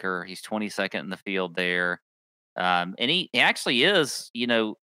striker. He's 22nd in the field there, and he actually is.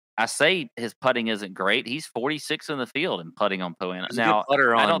 I say his putting isn't great. He's 46th in the field in putting on Poa annua. Now,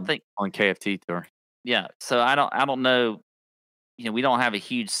 I don't think on KFT Tour. Yeah, so I don't know. We don't have a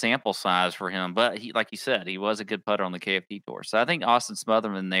huge sample size for him, but he, like you said, he was a good putter on the KFT Tour. So I think Austin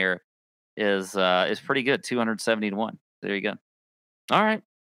Smotherman there is pretty good, 270 to 1. There you go. All right.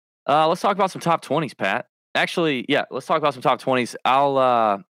 Let's talk about some top 20s, Pat. Actually, yeah, let's talk about some top 20s.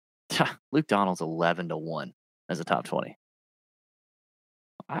 Luke Donald's 11 to 1 as a top 20.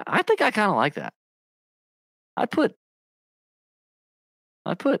 I think I kind of like that. I'd put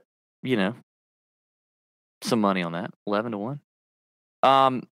some money on that. 11 to 1.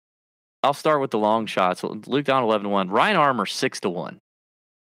 I'll start with the long shots. Luke Donald 11 to 1. Ryan Armour 6 to 1.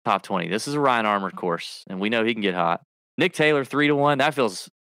 Top 20. This is a Ryan Armour course, and we know he can get hot. Nick Taylor 3 to 1. That feels.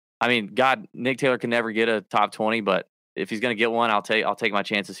 God, Nick Taylor can never get a top 20, but if he's going to get one, I'll take my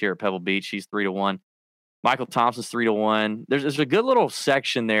chances here at Pebble Beach. He's 3 to 1. Michael Thompson's 3 to 1. There's a good little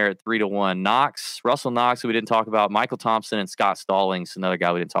section there at 3 to 1. Russell Knox, who we didn't talk about. Michael Thompson and Scott Stallings, another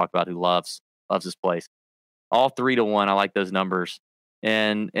guy we didn't talk about who loves this place. All 3 to 1. I like those numbers.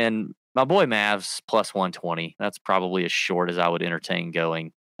 And my boy Mavs plus 120. That's probably as short as I would entertain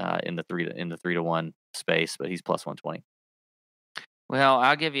going in the 3 to 1 space, but he's plus 120. Well,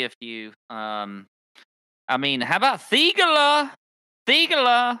 I'll give you a few. How about Thigala?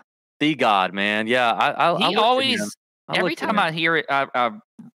 The God, man. Yeah, I always every time I hear it, I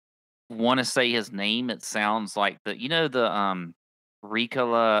want to say his name. It sounds like the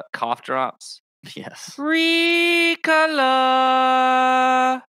Ricola cough drops. Yes. Ricola.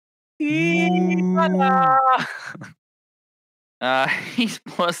 He's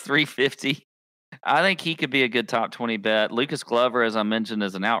plus 350. I think he could be a good top 20 bet. Lucas Glover, as I mentioned,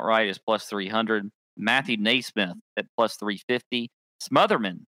 as an outright is plus 300. Matthew Naismith at plus 350.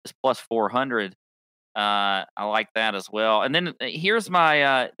 Smotherman is plus 400. I like that as well. And then here's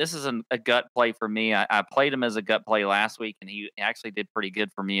my this is a gut play for me. I played him as a gut play last week, and he actually did pretty good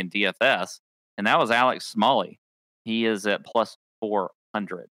for me in DFS. And that was Alex Smalley. He is at plus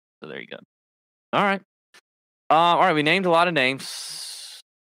 400. So there you go. All right. We named a lot of names.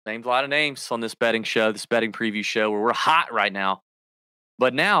 Named a lot of names on this betting show, this betting preview show, where we're hot right now.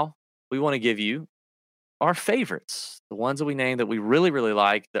 But now we want to give you our favorites, the ones that we named that we really, really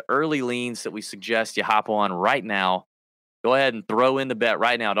like, the early leans that we suggest you hop on right now. Go ahead and throw in the bet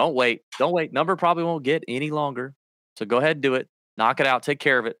right now. Don't wait. Number probably won't get any longer. So go ahead and do it. Knock it out. Take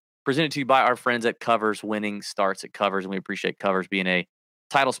care of it. Presented to you by our friends at Covers. Winning starts at Covers, and we appreciate Covers being a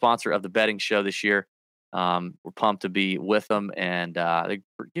title sponsor of the betting show this year. We're pumped to be with them, and they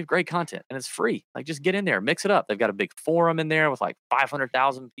give great content, and it's free. Just get in there, mix it up. They've got a big forum in there with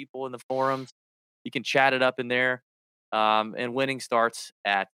 500,000 people in the forums. You can chat it up in there, and winning starts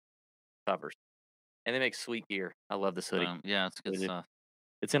at Covers. And they make sweet gear. I love this hoodie. Yeah, it's good stuff.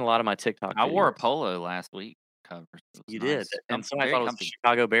 It's in a lot of my TikTok I videos. wore a polo last week. Covers. You nice. did, and somebody thought it was the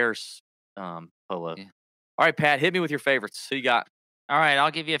Chicago Bears polo. Yeah. All right, Pat, hit me with your favorites. Who you got? All right,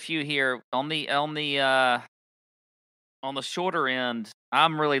 I'll give you a few here on the shorter end.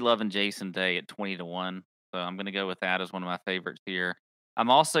 I'm really loving Jason Day at 20 to 1, so I'm going to go with that as one of my favorites here. I'm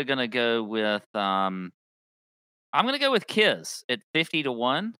also going to go with Kiz at 50 to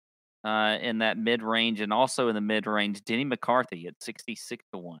 1 in that mid range, and also in the mid range, Denny McCarthy at 66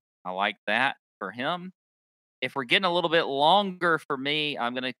 to 1. I like that for him. If we're getting a little bit longer for me,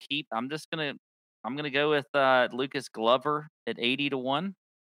 I'm going to go with Lucas Glover at 80 to 1.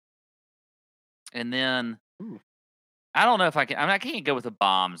 And then I don't know if I can. I mean, I can't go with the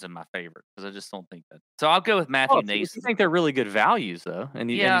bombs in my favorite because I just don't think that. So I'll go with Well, Matthew if you Naismith. think they're really good values though, and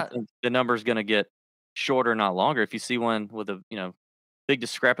you Yeah, think the number's gonna get shorter, not longer, if you see one with a, big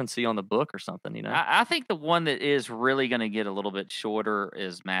discrepancy on the book or something, you know? I think the one that is really going to get a little bit shorter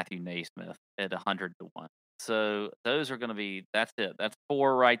is Matthew Naismith at 100 to 1. So those are going to be. That's it. That's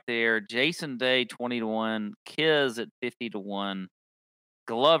four right there. Jason Day 20 to 1. Kiz at 50 to 1.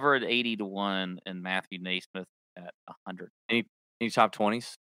 Glover at 80 to 1, and Matthew Naismith at 100. Any top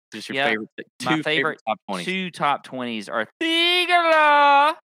 20s? Just your Yeah, favorite my 2 favorite favorite top 20s. two top 20s are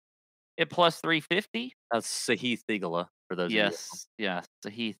Thigala at plus 350. That's Sahith Theegala for those of you. Yes,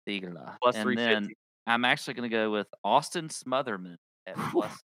 Sahith Thigala. Plus And then 350. I'm actually going to go with Austin Smotherman at Whew,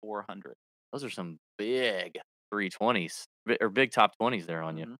 plus 400. those are some big 320s or big top 20s there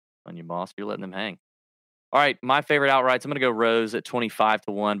Mhm. on you, boss. You're letting them hang. All right, my favorite outrights. I'm going to go Rose at 25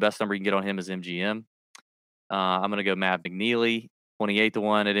 to 1. Best number you can get on him is MGM. I'm going to go Matt McNeely, 28 to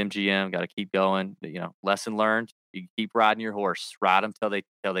 1 at MGM. Got to keep going. Lesson learned. You keep riding your horse. Ride them till they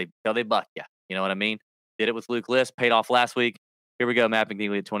buck you. You know what I mean? Did it with Luke List. Paid off last week. Here we go. Matt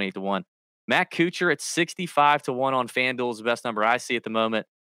McNeely at 28 to 1. Matt Kuchar at 65 to 1 on FanDuel is the best number I see at the moment.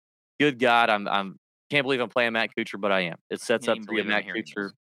 Good God, I'm can't believe I'm playing Matt Kuchar, but I am. It sets Can't up even to be a believe I'm Matt hearing Kuchar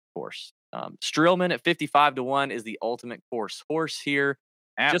this. course. Strillman at 55 to 1 is the ultimate course horse here.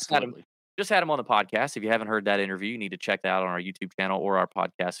 Absolutely. Just had him on the podcast. If you haven't heard that interview, you need to check that out on our YouTube channel or our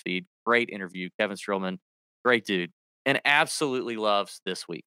podcast feed. Great interview. Kevin Strillman, great dude. And absolutely loves this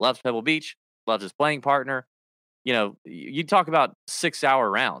week. Loves Pebble Beach, loves his playing partner. You talk about 6-hour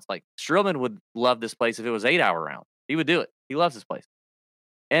rounds. Like Strillman would love this place if it was 8-hour rounds. He would do it. He loves this place.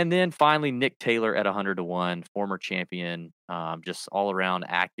 And then finally, Nick Taylor at 100 to 1, former champion, just all around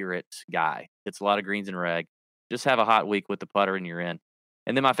accurate guy. Hits a lot of greens and reg. Just have a hot week with the putter and you're in.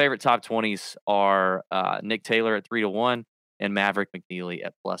 And then my favorite top 20s are Nick Taylor at 3 to 1 and Maverick McNeely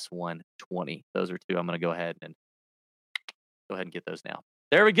at plus 120. Those are two I'm going to go ahead and get those now.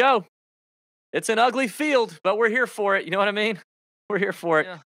 There we go. It's an ugly field, but we're here for it. You know what I mean? We're here for it.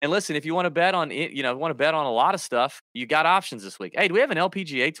 Yeah. And listen, if you want to bet on it, want to bet on a lot of stuff, you got options this week. Hey, do we have an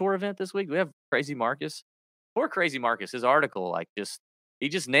LPGA Tour event this week? Do we have Crazy Marcus? Poor Crazy Marcus. His article, he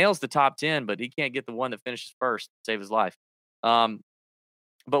just nails the top 10, but he can't get the one that finishes first to save his life.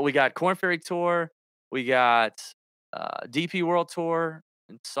 But we got Corn Ferry Tour. We got DP World Tour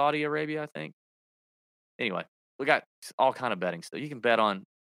in Saudi Arabia, I think. Anyway, we got all kind of betting stuff. You can bet on.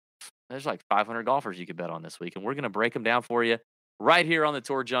 There's like 500 golfers you could bet on this week, and we're going to break them down for you right here on the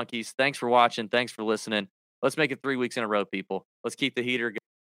Tour Junkies. Thanks for watching. Thanks for listening. Let's make it 3 weeks in a row, people. Let's keep the heater going.